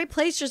 you're in a great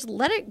place. Just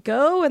let it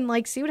go and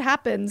like see what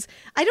happens.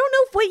 I don't know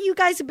if what you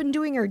guys have been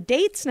doing are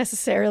dates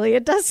necessarily.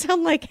 It does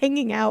sound like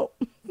hanging out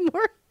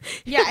more.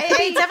 Yeah,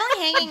 it's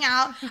definitely hanging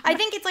out. I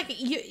think it's like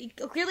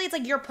clearly it's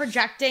like you're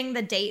projecting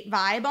the date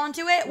vibe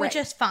onto it, which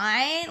is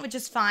fine.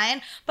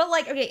 But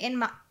like, okay,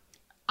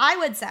 I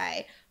would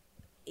say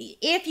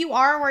if you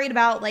are worried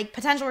about like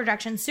potential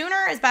rejection,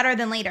 sooner is better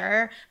than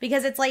later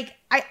because it's like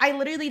I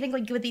literally think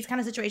like with these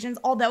kind of situations,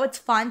 although it's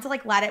fun to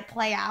like let it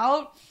play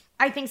out,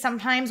 I think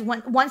sometimes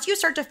once you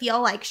start to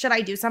feel like, should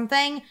I do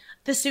something?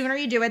 The sooner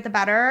you do it, the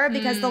better,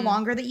 because the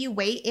longer that you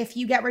wait, if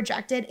you get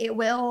rejected, it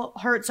will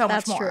hurt so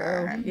much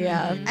more. True.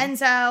 Yeah. And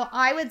so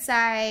I would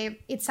say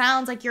it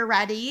sounds like you're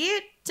ready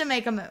to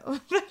make a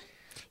move.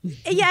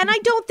 Yeah, and I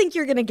don't think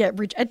you're going to get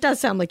it does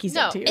sound like he's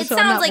into you. It so I'm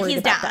sounds not like worried he's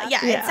about down.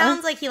 that. Yeah, it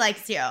sounds like he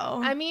likes you.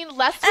 I mean,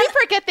 lest we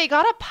forget they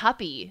got a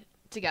puppy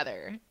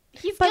together.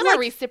 He's But, gonna like,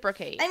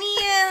 reciprocate. I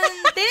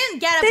mean, they didn't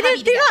get a puppy They're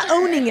together. not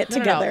owning it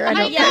together. I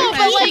don't Yeah, think.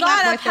 but He like went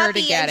got a with her to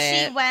puppy get and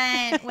it. she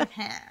went with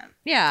him.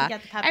 Yeah, to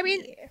get the puppy. I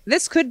mean,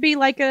 this could be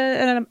like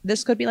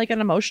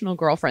an emotional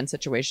girlfriend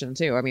situation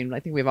too. I mean, I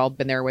think we've all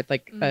been there with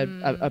like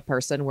a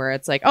person where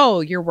it's like,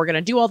 oh, we're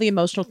gonna do all the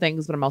emotional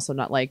things, but I'm also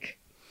not like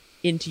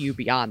into you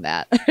beyond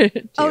that.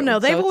 Oh no,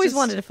 they've So it's always just-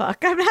 wanted to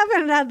fuck. I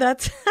haven't had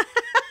that.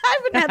 I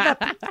haven't had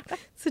that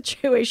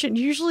situation.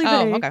 Usually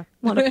they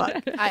want to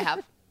fuck. I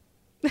have.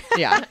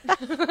 Yeah,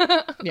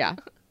 yeah,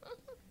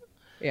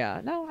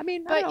 yeah. No, I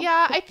mean, I don't But know.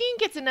 yeah, I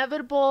think it's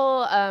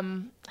inevitable.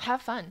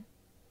 Have fun.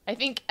 I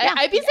think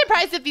I'd be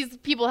surprised if these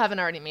people haven't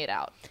already made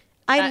out.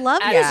 I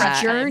love at this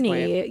that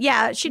journey.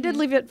 Yeah, she did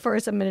leave it for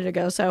us a minute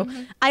ago. So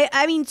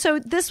I mean, so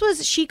this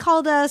was, she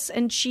called us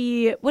and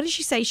what did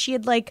she say? She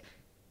had like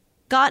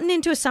gotten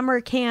into a summer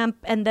camp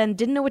and then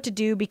didn't know what to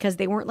do because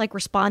they weren't like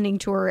responding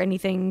to her or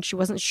anything. She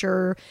wasn't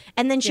sure.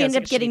 And then she Yeah,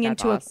 ended so up getting she got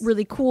into a boss.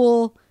 really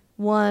cool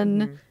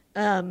one.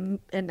 And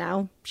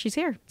now she's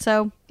here.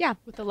 So Yeah.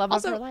 With the love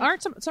Also, of her life.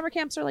 aren't summer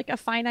camps are like a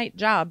finite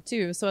job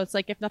too? So it's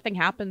like if nothing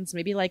happens,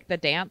 maybe like the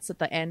dance at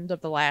the end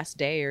of the last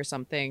day or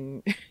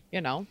something, you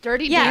know,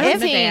 Dirty Yeah,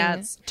 There's the dancing.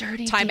 dance.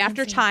 Dirty Time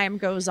after dancing. time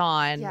goes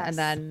on, Yes. and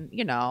then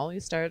you know you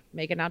start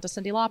making out to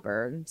Cyndi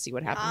Lauper and see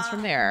what happens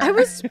from there. I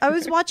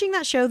was watching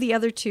that show the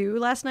other two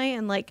last night,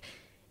 and like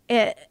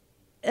a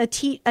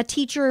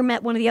teacher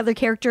met one of the other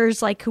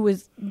characters like who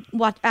was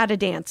at a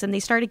dance, and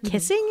they started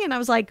kissing, and I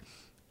was like,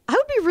 I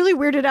would be really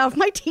weirded out if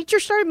my teacher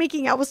started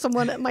making out with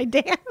someone at my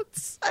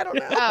dance. I don't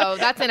know. Oh,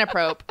 that's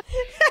inappropriate.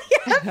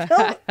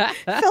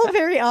 Felt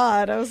very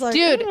odd. I was like, I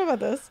Dude. don't know about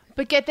this.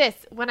 But get this,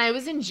 when I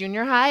was in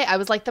junior high, I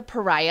was like the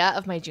pariah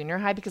of my junior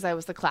high because I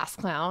was the class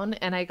clown,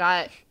 and I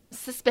got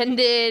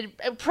suspended,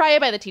 probably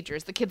by the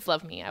teachers. The kids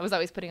love me. I was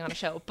always putting on a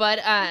show. But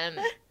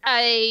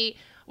I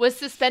was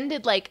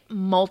suspended like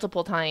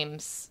multiple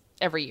times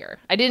every year.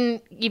 I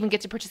didn't even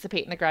get to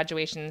participate in the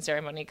graduation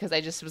ceremony because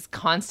I just was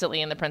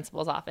constantly in the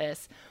principal's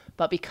office.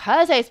 But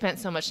because I spent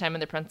so much time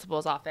in the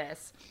principal's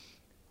office,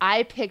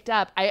 I picked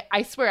up,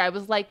 I swear, I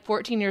was like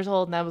 14 years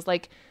old and I was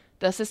like,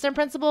 the assistant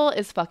principal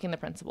is fucking the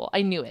principal.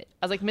 I knew it.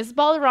 I was like, Mrs.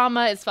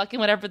 Balarama is fucking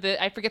whatever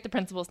I forget the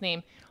principal's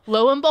name.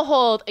 Lo and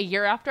behold, a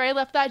year after I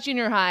left that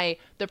junior high,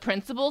 the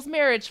principal's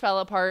marriage fell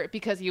apart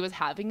because he was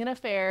having an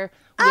affair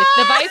with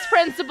the vice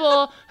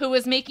principal who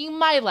was making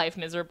my life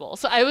miserable.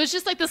 So I was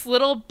just like this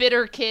little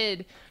bitter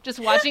kid just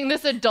watching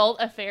this adult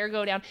affair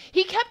go down.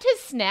 He kept his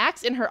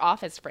snacks in her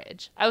office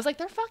fridge. I was like,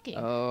 they're fucking.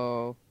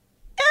 Oh.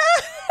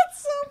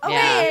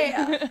 Okay.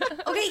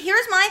 Okay,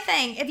 here's my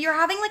thing. If you're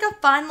having like a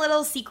fun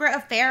little secret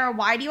affair,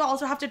 why do you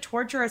also have to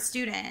torture a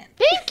student?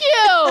 Thank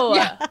you.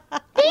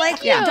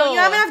 Like, don't you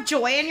have enough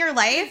joy in your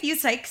life? You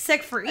sick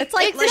freak. It's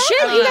like the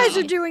shit you guys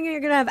are doing are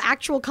going to have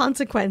actual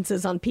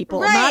consequences on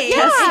people, not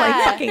just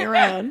like fucking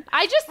around.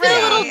 I just did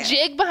a little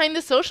jig behind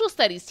the social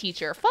studies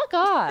teacher. Fuck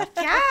off.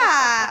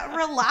 Yeah,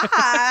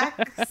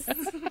 relax.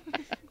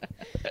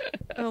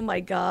 Oh my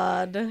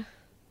God.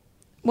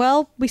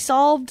 Well, we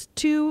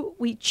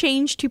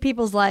changed two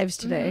people's lives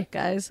today,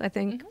 guys. I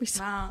think.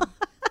 Wow.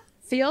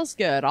 Feels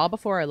good. All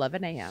before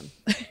 11 a.m.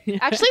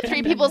 Actually,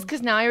 3 people's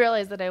because now I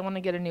realize that I want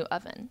to get a new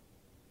oven.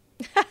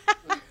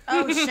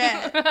 Oh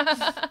shit.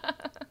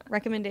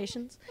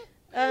 Recommendations?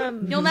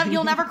 You'll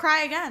never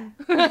cry again.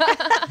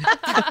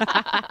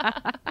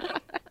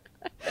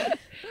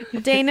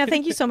 Dana,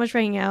 thank you so much for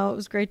hanging out. It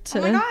was great to.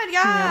 Oh my God,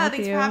 yeah.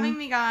 Thanks you. for having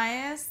me,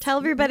 guys. Tell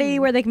everybody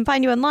where they can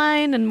find you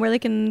online and where they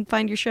can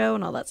find your show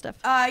and all that stuff.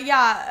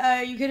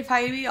 You can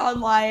find me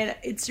online.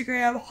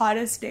 Instagram,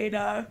 Hottest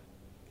Dana.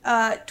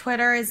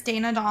 Twitter is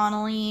Dana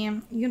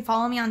Donnelly. You can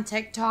follow me on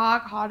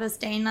TikTok,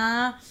 Hottest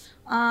Dana.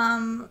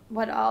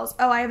 What else?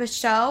 Oh, I have a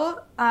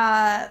show.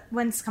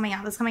 When's it coming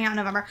out? This is coming out in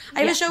November.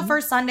 I have a show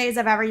first Sundays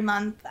of every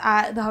month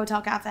at the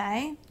Hotel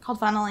Cafe called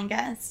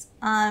Funnelingus.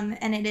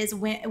 And it is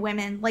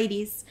women,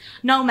 ladies,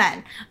 no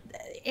men.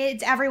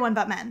 It's everyone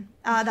but men.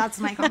 That's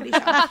my comedy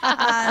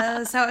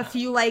show. So if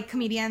you like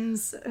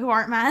comedians who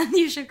aren't men,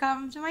 you should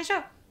come to my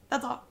show.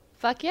 That's all.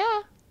 Fuck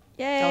yeah.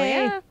 Yay. Oh,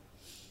 yeah.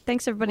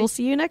 Thanks, everybody. We'll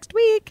see you next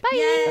week. Bye.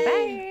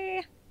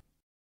 Bye.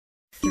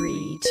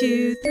 3,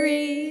 2,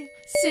 3,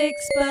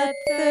 6 but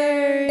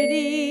 30.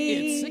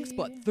 It's 6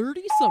 but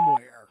 30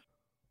 somewhere.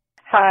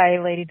 Hi,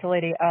 lady to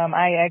lady.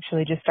 I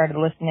actually just started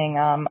listening.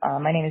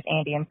 My name is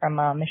Andy. I'm from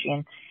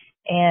Michigan.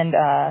 And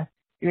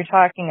you were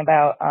talking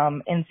about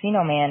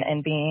Encino Man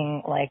and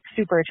being like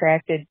super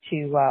attracted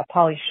to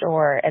Pauly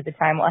Shore at the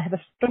time. Well, I have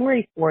a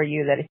story for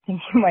you that I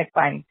think you might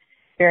find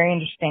very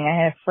interesting.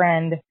 I had a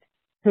friend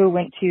who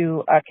went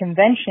to a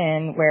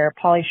convention where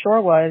Pauly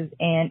Shore was,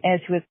 and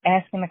as he was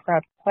asking the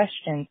crowd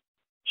questions,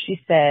 she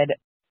said,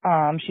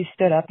 she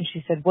stood up and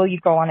she said, "Will you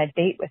go on a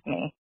date with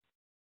me?"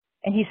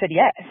 And he said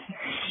yes.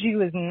 She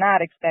was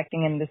not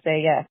expecting him to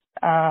say yes.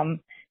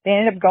 They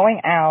ended up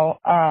going out.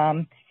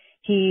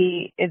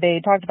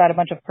 They talked about a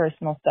bunch of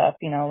personal stuff,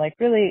 like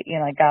really,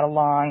 like got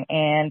along,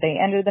 and they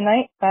ended the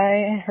night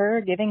by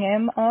her giving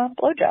him a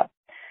blowjob.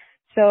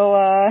 So,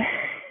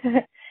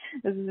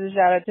 this is a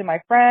shout out to my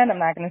friend. I'm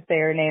not going to say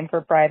her name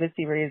for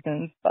privacy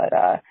reasons, but,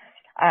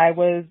 I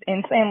was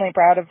insanely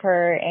proud of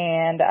her,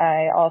 and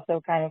I also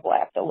kind of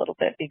laughed a little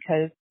bit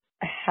because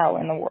how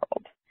in the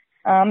world?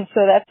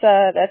 So that's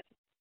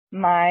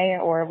my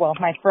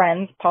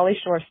friend's Pauly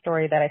Shore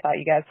story that I thought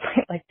you guys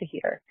might like to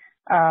hear.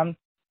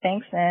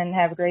 Thanks and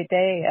have a great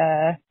day.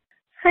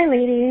 Hi,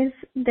 ladies.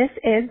 This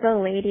is the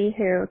lady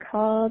who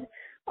called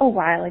a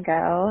while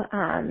ago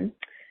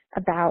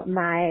about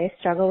my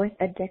struggle with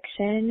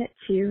addiction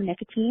to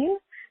nicotine,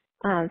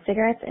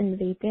 cigarettes and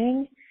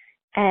vaping.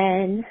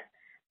 And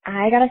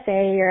I gotta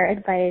say, your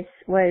advice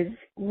was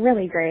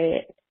really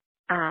great.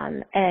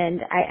 And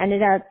I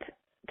ended up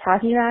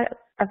talking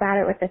about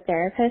it with a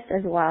therapist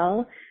as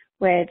well,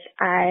 which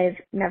I've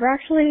never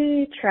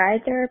actually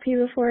tried therapy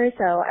before,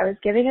 so I was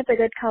giving it the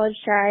good college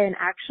try and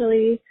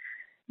actually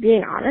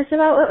being honest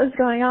about what was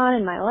going on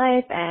in my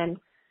life and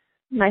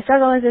my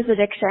struggle with this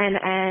addiction,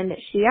 and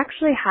she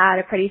actually had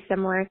a pretty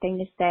similar thing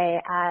to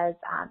say as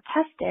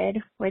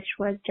tested, which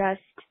was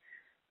just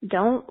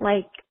don't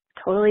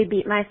totally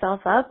beat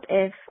myself up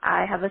if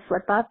I have a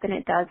slip up and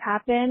it does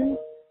happen.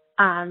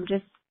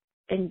 Just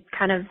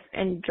kind of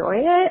enjoy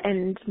it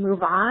and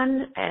move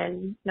on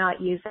and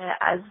not use it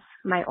as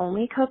my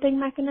only coping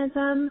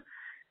mechanism.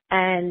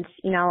 And,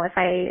 if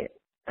I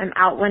am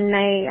out one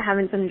night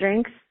having some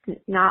drinks,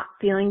 not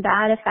feeling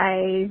bad if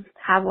I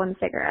have one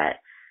cigarette.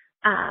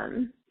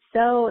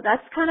 So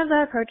that's kind of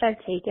the approach I've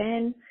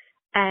taken,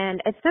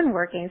 and it's been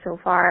working so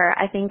far.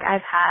 I think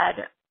I've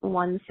had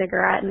one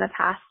cigarette in the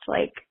past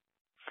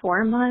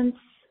 4 months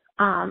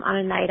on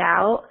a night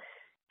out,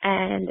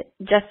 and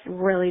just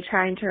really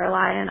trying to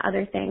rely on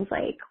other things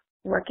like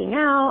working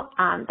out.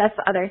 That's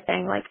the other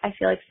thing. I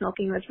feel like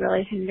smoking was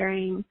really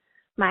hindering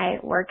my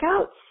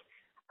workouts.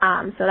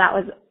 So that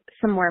was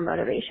some more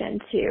motivation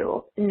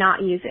to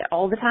not use it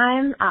all the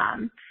time.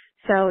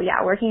 So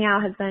yeah, working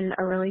out has been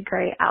a really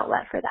great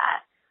outlet for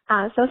that.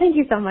 So thank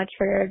you so much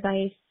for your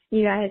advice.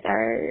 You guys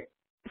are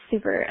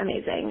super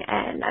amazing,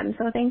 and I'm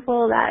so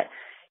thankful that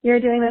you're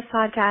doing this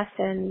podcast,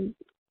 and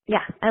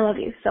yeah, I love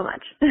you so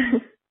much.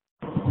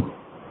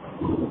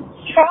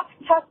 Chuck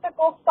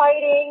testicle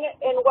sighting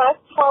in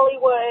West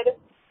Hollywood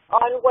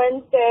on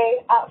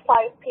Wednesday at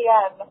 5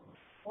 p.m.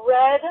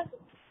 Red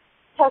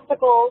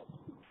testicles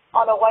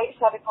on a white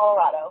Chevy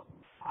Colorado.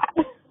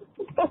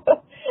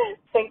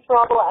 Thanks for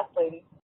all the laughs, ladies.